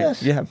understanding of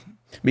this? Yeah,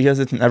 because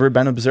it's never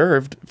been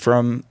observed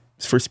for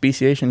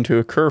speciation to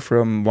occur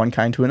from one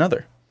kind to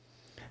another.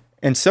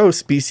 And so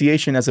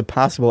speciation as a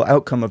possible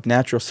outcome of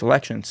natural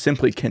selection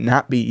simply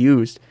cannot be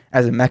used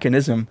as a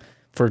mechanism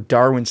for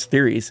Darwin's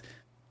theories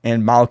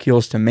and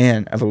molecules to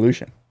man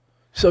evolution.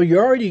 So you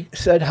already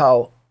said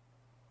how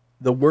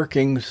the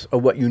workings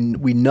of what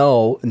we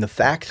know and the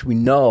facts we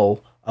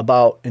know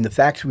about and the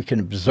facts we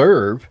can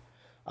observe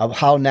of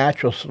how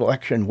natural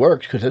selection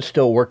works, because it's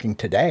still working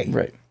today.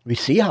 Right. We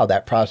see how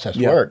that process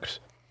works.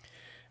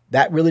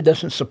 That really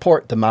doesn't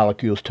support the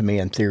molecules to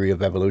man theory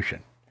of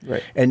evolution.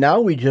 Right. And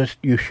now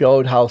you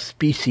showed how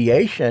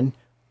speciation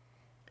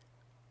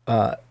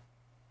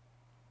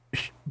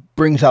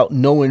brings out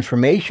no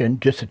information,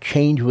 just a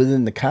change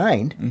within the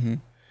kind. Mm-hmm.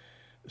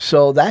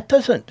 So that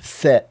doesn't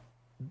fit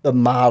the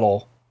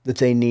model that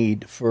they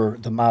need for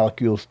the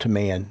molecules to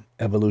man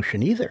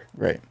evolution either.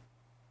 Right.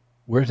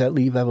 Where does that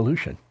leave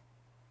evolution?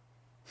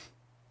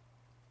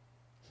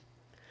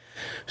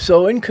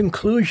 So in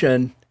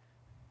conclusion,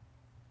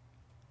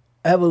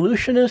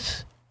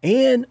 evolutionists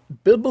and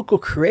biblical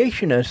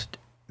creationists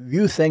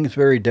view things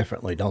very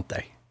differently, don't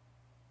they?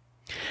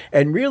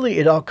 And really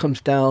it all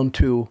comes down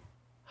to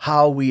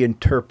how we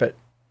interpret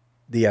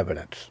the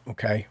evidence,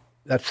 okay?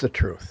 That's the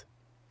truth.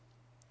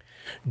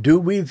 Do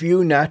we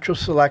view natural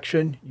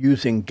selection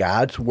using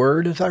God's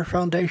word as our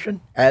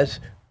foundation, as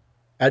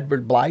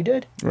Edward Bly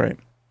did? Right.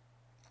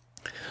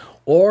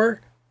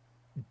 Or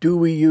do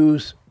we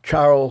use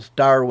Charles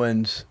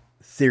Darwin's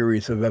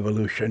theories of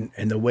evolution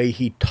and the way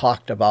he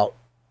talked about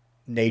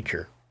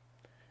nature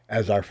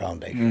as our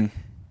foundation?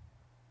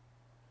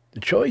 The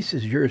choice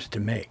is yours to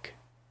make.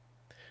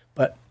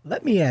 But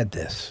let me add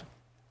this.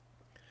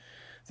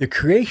 The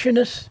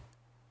creationist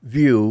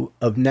view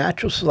of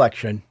natural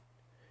selection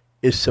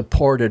is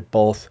supported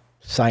both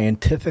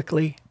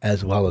scientifically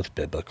as well as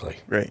biblically.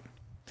 Right.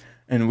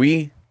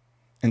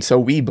 And so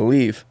we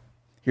believe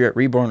here at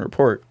Reborn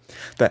Report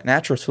that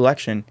natural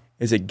selection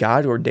is a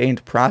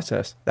God-ordained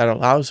process that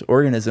allows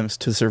organisms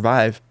to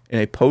survive in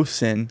a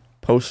post-sin,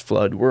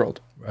 post-flood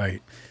world.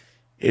 Right.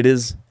 It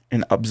is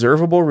an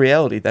observable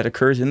reality that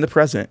occurs in the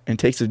present and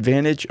takes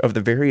advantage of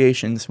the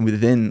variations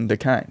within the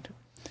kind.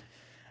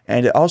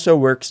 And it also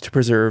works to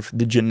preserve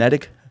the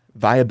genetic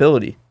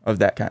viability of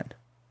that kind.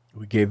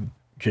 We gave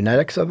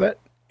genetics of it,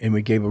 and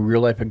we gave a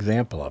real-life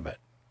example of it.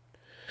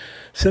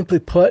 Simply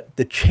put,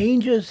 the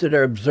changes that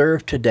are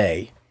observed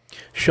today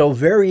show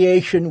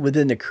variation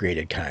within the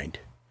created kind.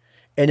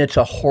 And it's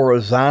a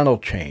horizontal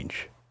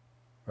change,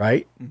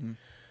 right? Mm-hmm.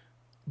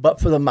 But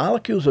for the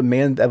molecules of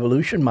man's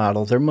evolution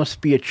model, there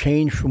must be a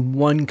change from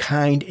one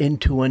kind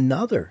into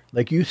another.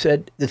 Like you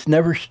said, that's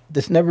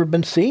never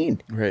been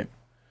seen. Right.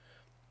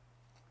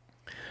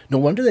 No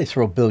wonder they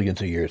throw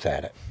billions of years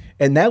at it.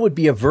 And that would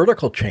be a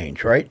vertical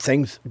change, right?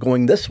 Things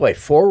going this way,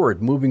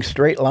 forward, moving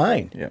straight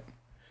line. Yeah.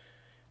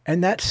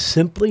 And that's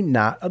simply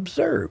not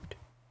observed.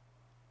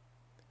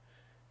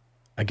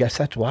 I guess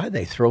that's why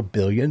they throw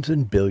billions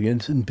and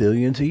billions and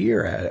billions a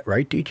year at it,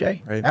 right,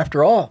 DJ? Right.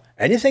 After all,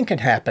 anything can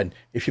happen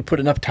if you put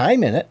enough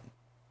time in it.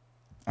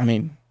 I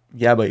mean,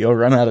 yeah, but you'll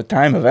run out of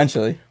time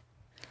eventually.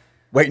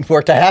 Waiting for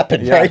it to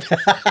happen, Yeah. right?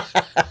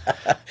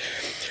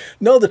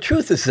 No, the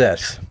truth is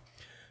this.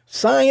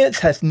 Science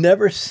has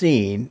never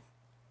seen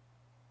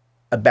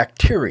a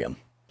bacterium,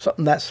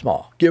 something that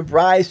small, give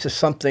rise to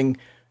something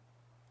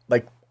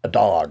like a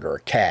dog or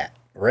a cat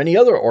or any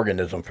other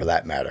organism for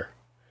that matter.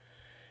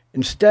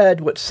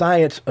 Instead, what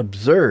science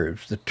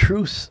observes, the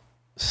true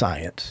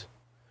science,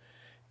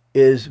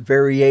 is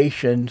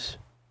variations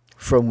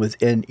from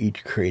within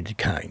each created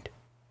kind.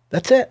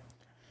 That's it.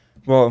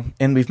 Well,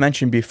 and we've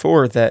mentioned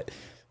before that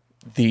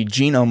the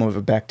genome of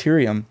a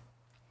bacterium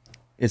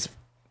is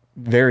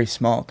very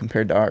small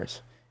compared to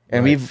ours.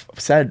 And Right. we've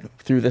said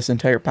through this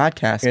entire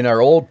podcast. In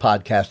our old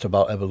podcast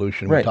about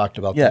evolution, we Right. talked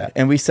about Yeah, that.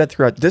 and we said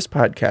throughout this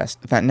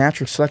podcast that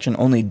natural selection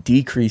only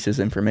decreases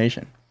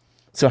information.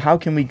 So how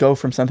can we go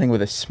from something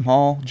with a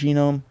small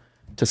genome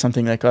to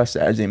something like us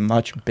that has a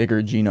much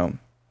bigger genome?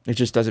 It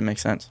just doesn't make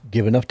sense.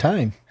 Give enough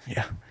time.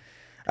 Yeah.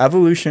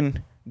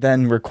 Evolution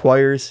then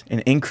requires an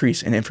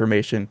increase in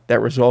information that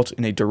results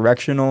in a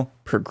directional,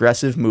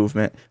 progressive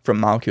movement from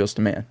molecules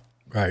to man.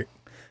 Right.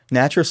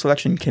 Natural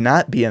selection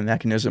cannot be a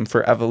mechanism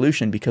for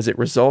evolution because it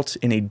results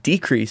in a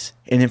decrease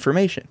in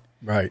information.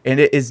 Right. And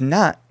it is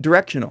not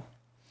directional.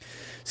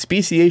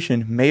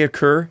 Speciation may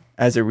occur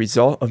as a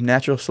result of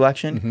natural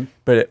selection,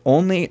 but it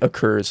only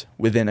occurs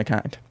within a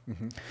kind.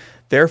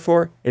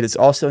 Therefore, it is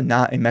also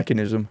not a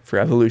mechanism for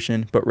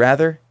evolution, but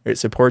rather it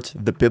supports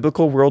the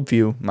biblical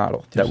worldview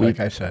model Like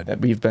I said. that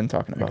we've been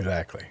talking about.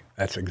 Exactly.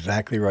 That's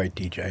exactly right,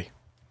 DJ.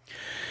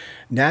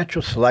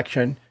 Natural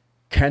selection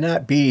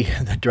cannot be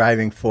the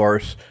driving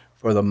force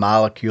for the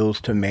molecules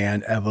to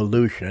man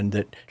evolution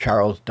that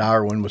Charles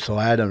Darwin was so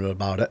adamant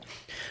about it,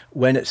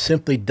 when it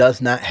simply does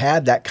not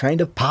have that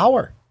kind of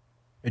power.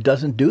 It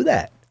doesn't do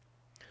that.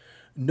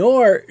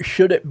 Nor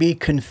should it be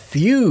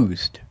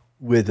confused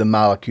with the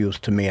molecules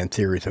to man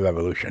theories of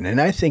evolution.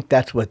 And I think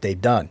that's what they've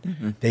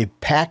done. They've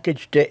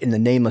packaged it in the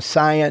name of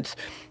science,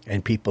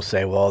 and people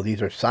say, well,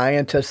 these are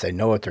scientists, they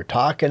know what they're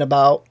talking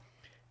about,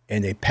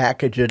 and they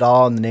package it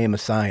all in the name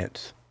of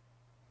science.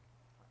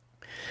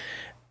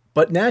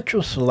 But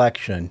natural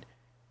selection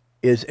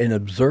is an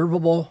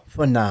observable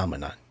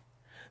phenomenon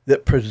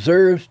that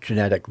preserves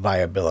genetic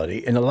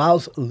viability and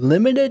allows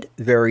limited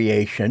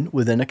variation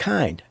within a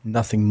kind,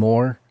 nothing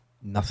more,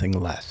 nothing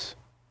less.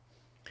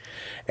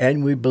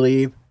 And we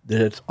believe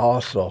that it's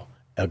also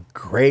a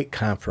great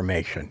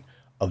confirmation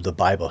of the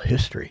Bible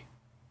history,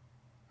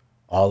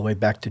 all the way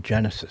back to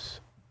Genesis.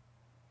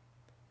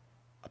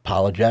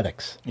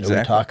 Apologetics that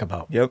we talk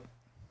about. Yep.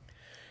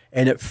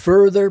 And it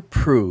further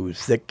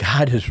proves that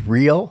God is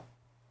real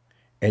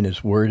and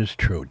his word is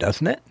true,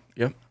 doesn't it?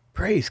 Yep.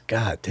 Praise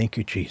God. Thank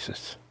you,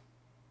 Jesus.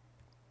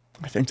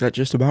 I think that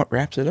just about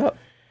wraps it up.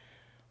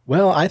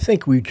 Well, I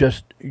think we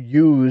just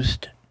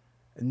used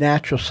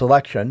natural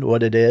selection,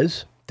 what it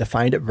is,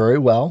 defined it very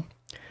well.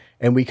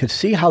 And we could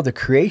see how the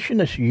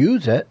creationists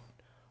use it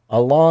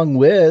along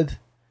with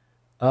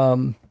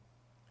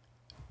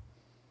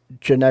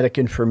genetic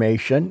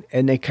information,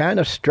 and they kind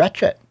of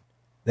stretch it.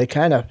 They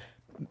kind of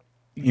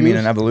You mean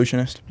an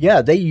evolutionist?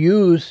 Yeah, they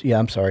use,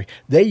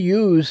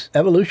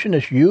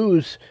 evolutionists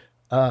use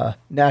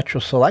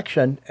natural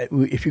selection.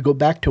 If you go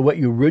back to what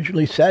you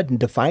originally said and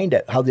defined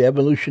it, how the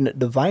evolution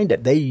defined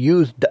it, they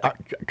used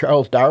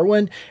Charles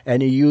Darwin,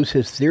 and he used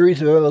his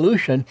theories of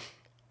evolution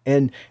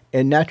and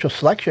natural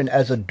selection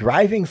as a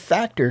driving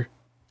factor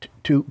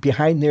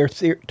behind their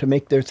to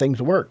make their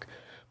things work.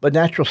 But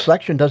natural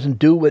selection doesn't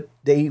do what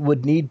they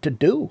would need to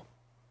do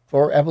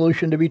for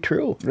evolution to be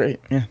true. Right.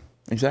 Yeah,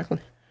 exactly.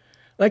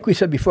 Like we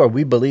said before,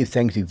 we believe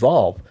things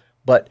evolve,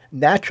 but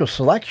natural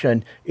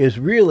selection is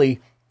really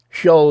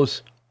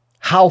shows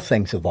how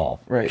things evolve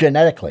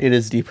genetically. It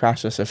is the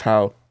process of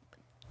how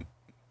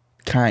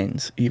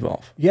kinds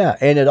evolve. Yeah,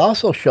 and it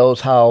also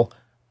shows how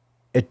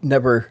it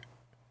never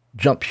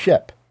jumps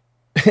ship.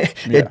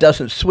 It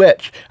doesn't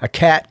switch. A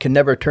cat can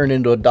never turn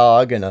into a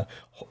dog, and a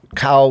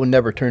cow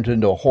never turns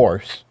into a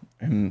horse.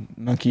 And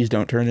monkeys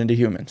don't turn into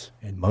humans.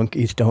 And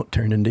monkeys don't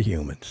turn into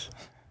humans.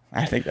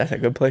 I think that's a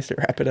good place to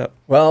wrap it up.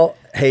 Well,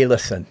 hey,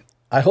 listen,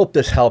 I hope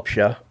this helps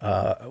you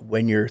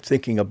when you're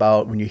thinking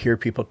about, when you hear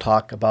people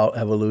talk about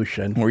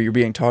evolution. Or you're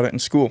being taught it in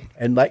school.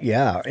 And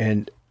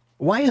and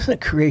why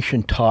isn't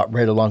creation taught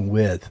right along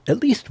with,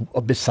 at least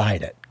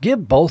beside it?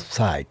 Give both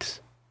sides.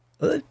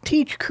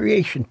 Teach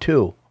creation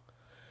too.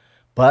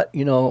 But,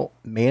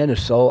 man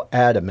is so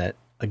adamant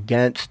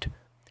against,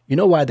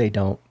 why they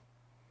don't?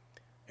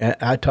 And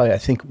I'll tell you, I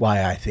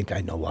think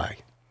I know why.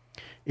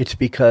 It's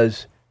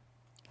because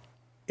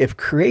if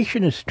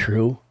creation is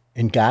true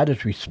and God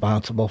is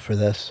responsible for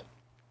this,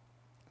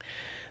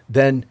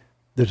 then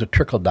there's a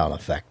trickle-down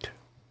effect.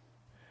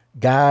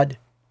 God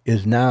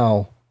is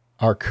now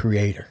our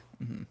creator.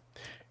 Mm-hmm.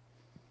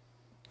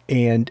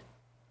 And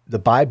the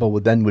Bible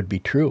would be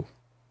true.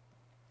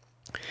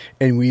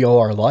 And we owe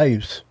our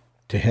lives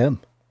to him.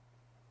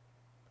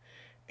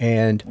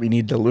 And we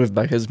need to live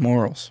by his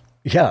morals.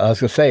 Yeah, I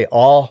was going to say,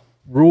 all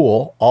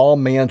rule, all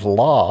man's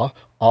law,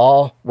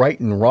 all right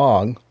and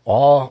wrong,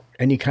 all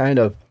any kind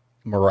of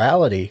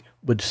morality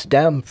would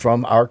stem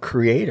from our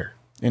Creator.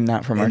 And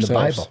not from ourselves. The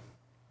Bible.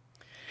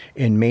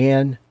 And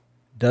man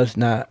does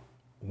not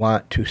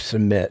want to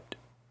submit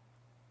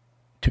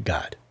to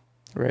God.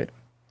 Right.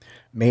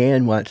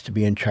 Man wants to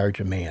be in charge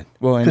of man.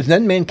 Well, because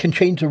then man can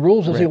change the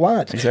rules as he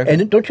wants. Exactly.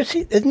 And don't you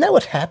see, isn't that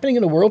what's happening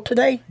in the world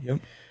today? Yep.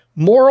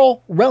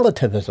 Moral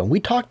relativism. We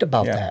talked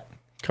about that.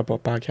 A couple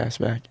of podcasts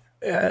back.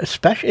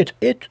 Especially,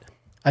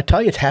 I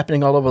tell you, it's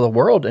happening all over the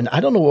world, and I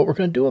don't know what we're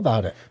going to do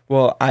about it.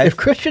 Well, if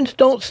Christians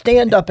don't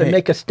stand up and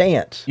make a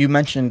stance. You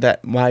mentioned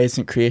that why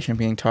isn't creation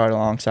being taught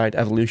alongside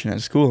evolution in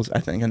schools? I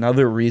think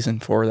another reason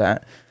for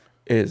that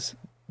is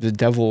the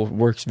devil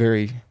works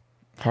very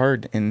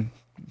hard in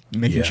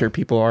making sure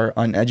people are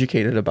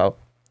uneducated about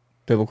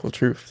biblical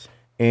truths.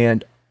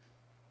 And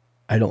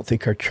I don't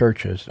think our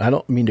churches, I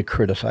don't mean to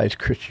criticize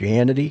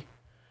Christianity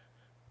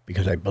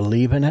because I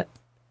believe in it,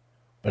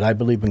 but I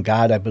believe in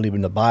God, I believe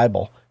in the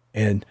Bible,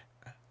 and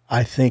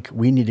I think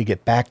we need to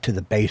get back to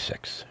the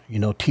basics.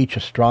 Teach a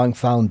strong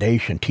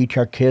foundation. Teach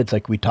our kids,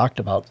 like we talked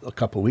about a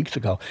couple of weeks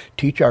ago,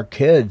 teach our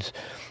kids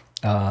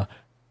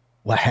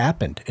what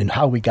happened and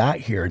how we got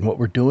here and what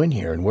we're doing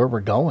here and where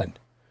we're going.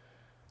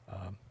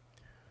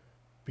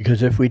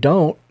 Because if we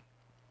don't,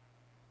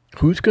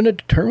 who's going to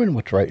determine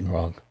what's right and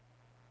wrong?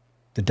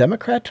 The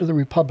Democrats or the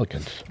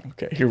Republicans?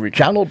 Okay, here we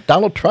go.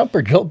 Donald Trump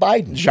or Joe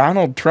Biden?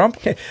 Donald Trump?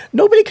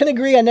 Nobody can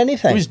agree on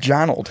anything. Who's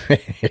Donald?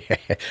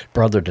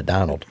 Brother to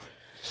Donald.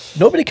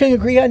 Nobody can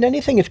agree on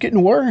anything. It's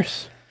getting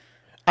worse.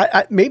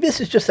 Maybe this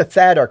is just a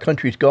fad our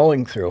country's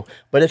going through,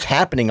 but it's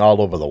happening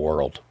all over the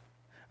world.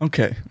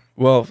 Okay.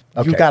 Well,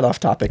 you got off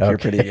topic here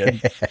pretty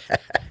good.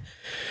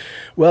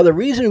 Well, the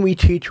reason we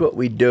teach what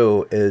we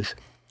do is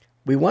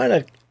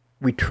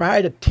we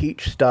try to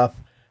teach stuff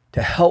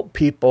to help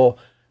people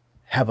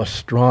have a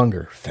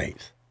stronger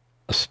faith,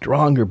 a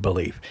stronger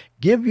belief,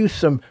 give you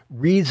some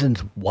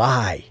reasons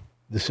why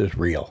this is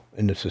real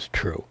and this is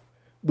true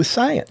with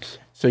science.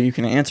 So you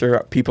can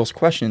answer people's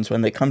questions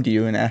when they come to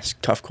you and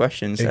ask tough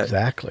questions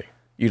that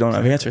you don't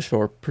have answers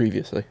for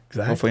previously.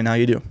 Exactly. Hopefully now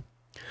you do.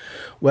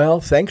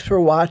 Well, thanks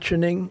for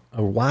watching.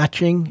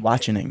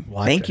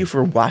 Thank you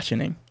for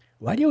watching.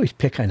 Why do you always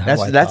pick on how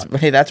I talk?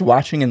 Hey, that's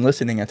watching and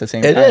listening at the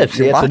same time. It is.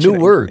 It's a new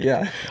word.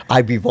 Yeah.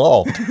 I've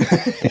evolved.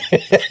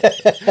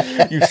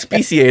 You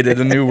speciated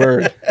a new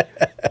word.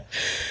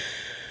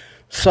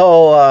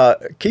 So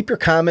keep your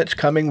comments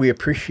coming. We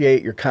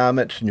appreciate your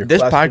comments and your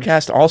questions. This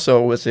podcast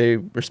also was a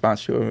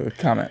response to a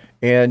comment.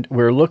 And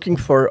we're looking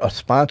for a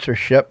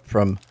sponsorship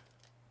from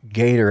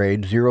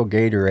Gatorade, Zero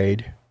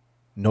Gatorade,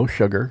 no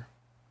sugar,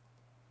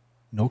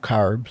 no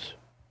carbs.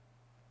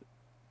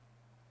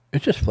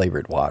 It's just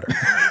flavored water.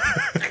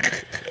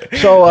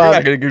 So you're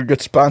not going to get a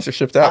good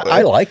sponsorship that way.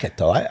 I like it,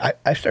 though.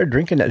 I started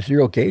drinking that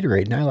Zero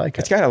Gatorade, and I like it.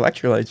 It's got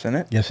electrolytes in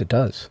it. Yes, it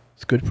does.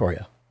 It's good for you.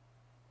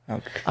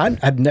 Okay.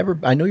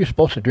 I know you're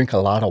supposed to drink a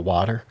lot of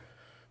water,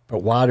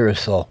 but water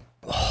is so...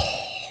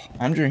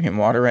 I'm drinking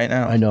water right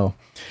now. I know.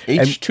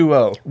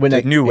 H2O,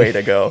 the new way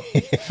to go.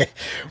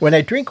 When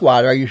I drink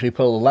water, I usually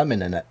put a little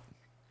lemon in it.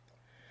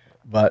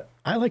 But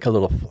I like a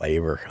little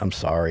flavor. I'm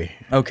sorry.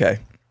 Okay.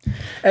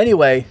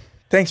 Anyway...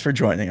 Thanks for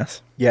joining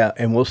us. Yeah,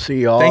 and we'll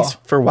see y'all. Thanks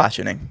for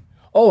watching.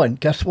 Oh, and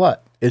guess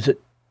what?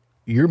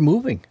 You're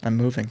moving. I'm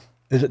moving.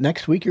 Is it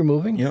next week you're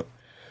moving? Yep.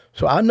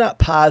 So I'm not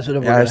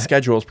positive. Yeah, our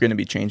schedule's going to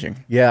be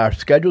changing. Yeah, our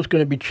schedule's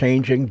going to be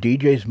changing.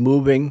 DJ's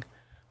moving.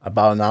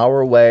 about an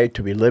hour away,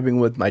 to be living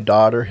with my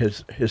daughter,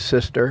 his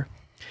sister,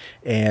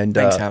 and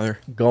Thanks, Heather.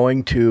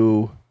 going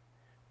to,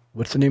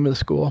 what's the name of the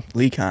school?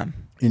 LECOM.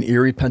 In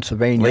Erie,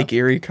 Pennsylvania. Lake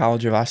Erie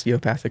College of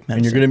Osteopathic Medicine.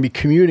 And you're going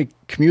to be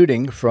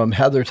commuting from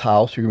Heather's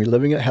house. You're going to be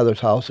living at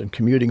Heather's house and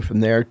commuting from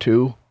there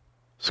to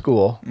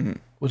school. It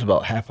was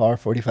about half hour,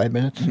 45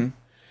 minutes.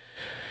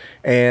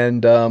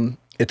 And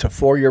it's a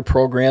 4-year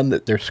program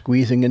that they're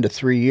squeezing into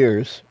 3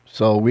 years.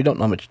 So we don't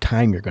know how much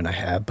time you're going to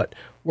have, but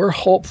we're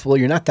hopeful.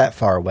 You're not that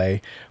far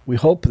away. We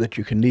hope that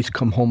you can at least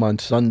come home on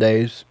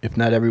Sundays, if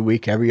not every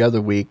week, every other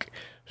week,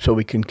 so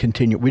we can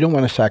continue. We don't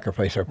want to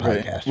sacrifice our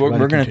podcast. Right.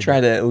 We're going to try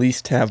to at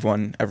least have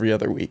one every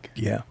other week.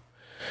 Yeah.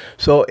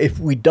 So if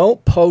we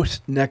don't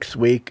post next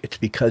week, it's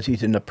because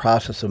he's in the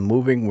process of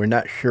moving. We're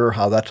not sure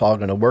how that's all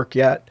going to work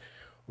yet.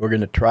 We're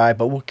going to try,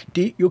 but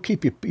you'll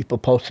keep your people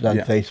posted on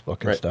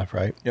Facebook and stuff,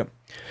 right? Yep.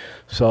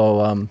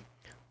 So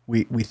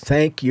we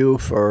thank you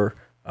for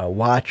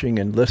watching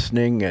and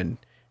listening, and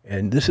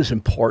this is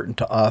important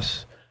to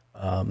us,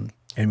 and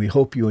we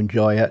hope you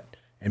enjoy it.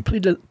 And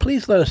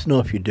please let us know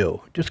if you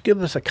do. Just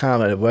give us a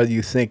comment of whether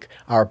you think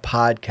our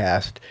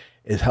podcast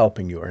is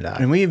helping you or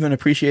not. And we even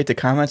appreciate the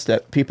comments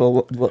that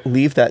people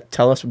leave that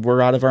tell us we're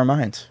out of our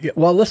minds. Yeah,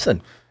 well,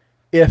 listen,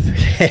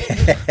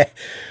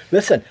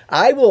 listen,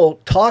 I will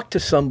talk to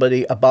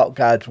somebody about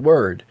God's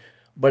word,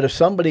 but if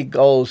somebody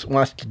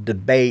wants to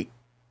debate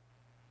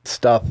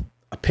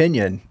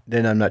opinion,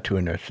 then I'm not too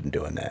interested in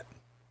doing that.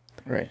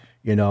 Right.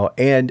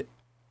 And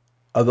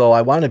although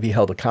I want to be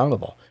held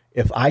accountable,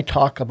 if I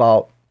talk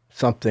about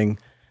something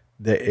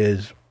that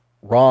is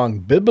wrong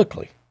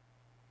biblically,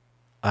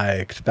 I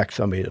expect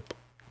somebody to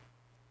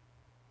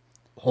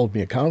hold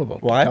me accountable.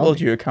 Well, I hold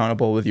you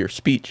accountable with your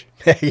speech.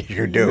 You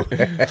sure do.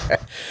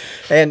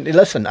 And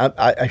listen,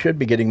 I should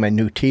be getting my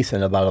new teeth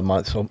in about a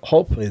month, so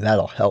hopefully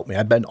that'll help me.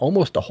 I've been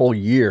almost a whole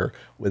year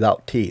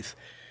without teeth.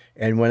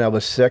 And when I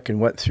was sick and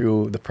went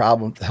through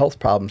the health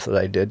problems that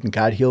I did, and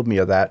God healed me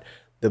of that,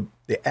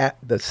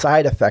 the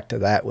side effect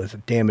of that was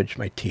it damaged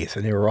my teeth,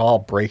 and they were all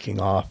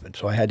breaking off. And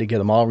so I had to get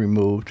them all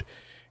removed.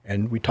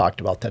 And we talked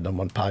about that on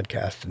one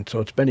podcast. And so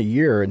it's been a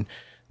year, and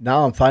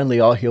now I'm finally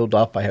all healed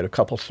up. I had a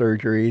couple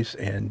surgeries,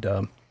 and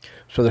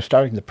so they're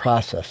starting the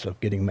process of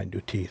getting my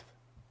new teeth.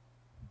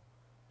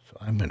 So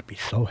I'm going to be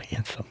so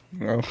handsome.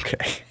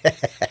 Okay.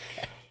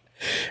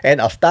 And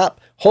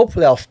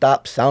hopefully I'll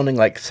stop sounding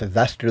like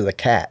Sylvester the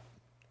cat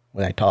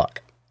when I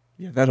talk.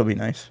 Yeah, that'll be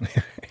nice.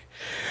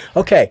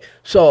 Okay,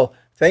 so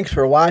thanks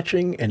for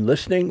watching and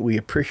listening. We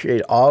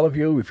appreciate all of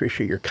you. We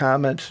appreciate your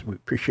comments. We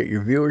appreciate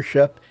your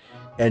viewership.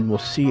 And we'll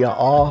see you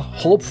all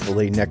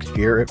hopefully next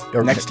year.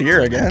 Next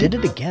year again. I did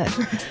it again.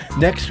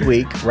 Next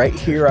week, right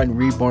here on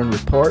Reborn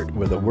Report,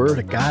 where the Word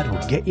of God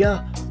will get you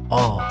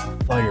all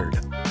fired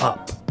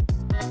up.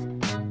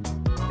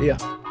 See ya.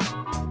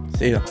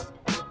 See ya.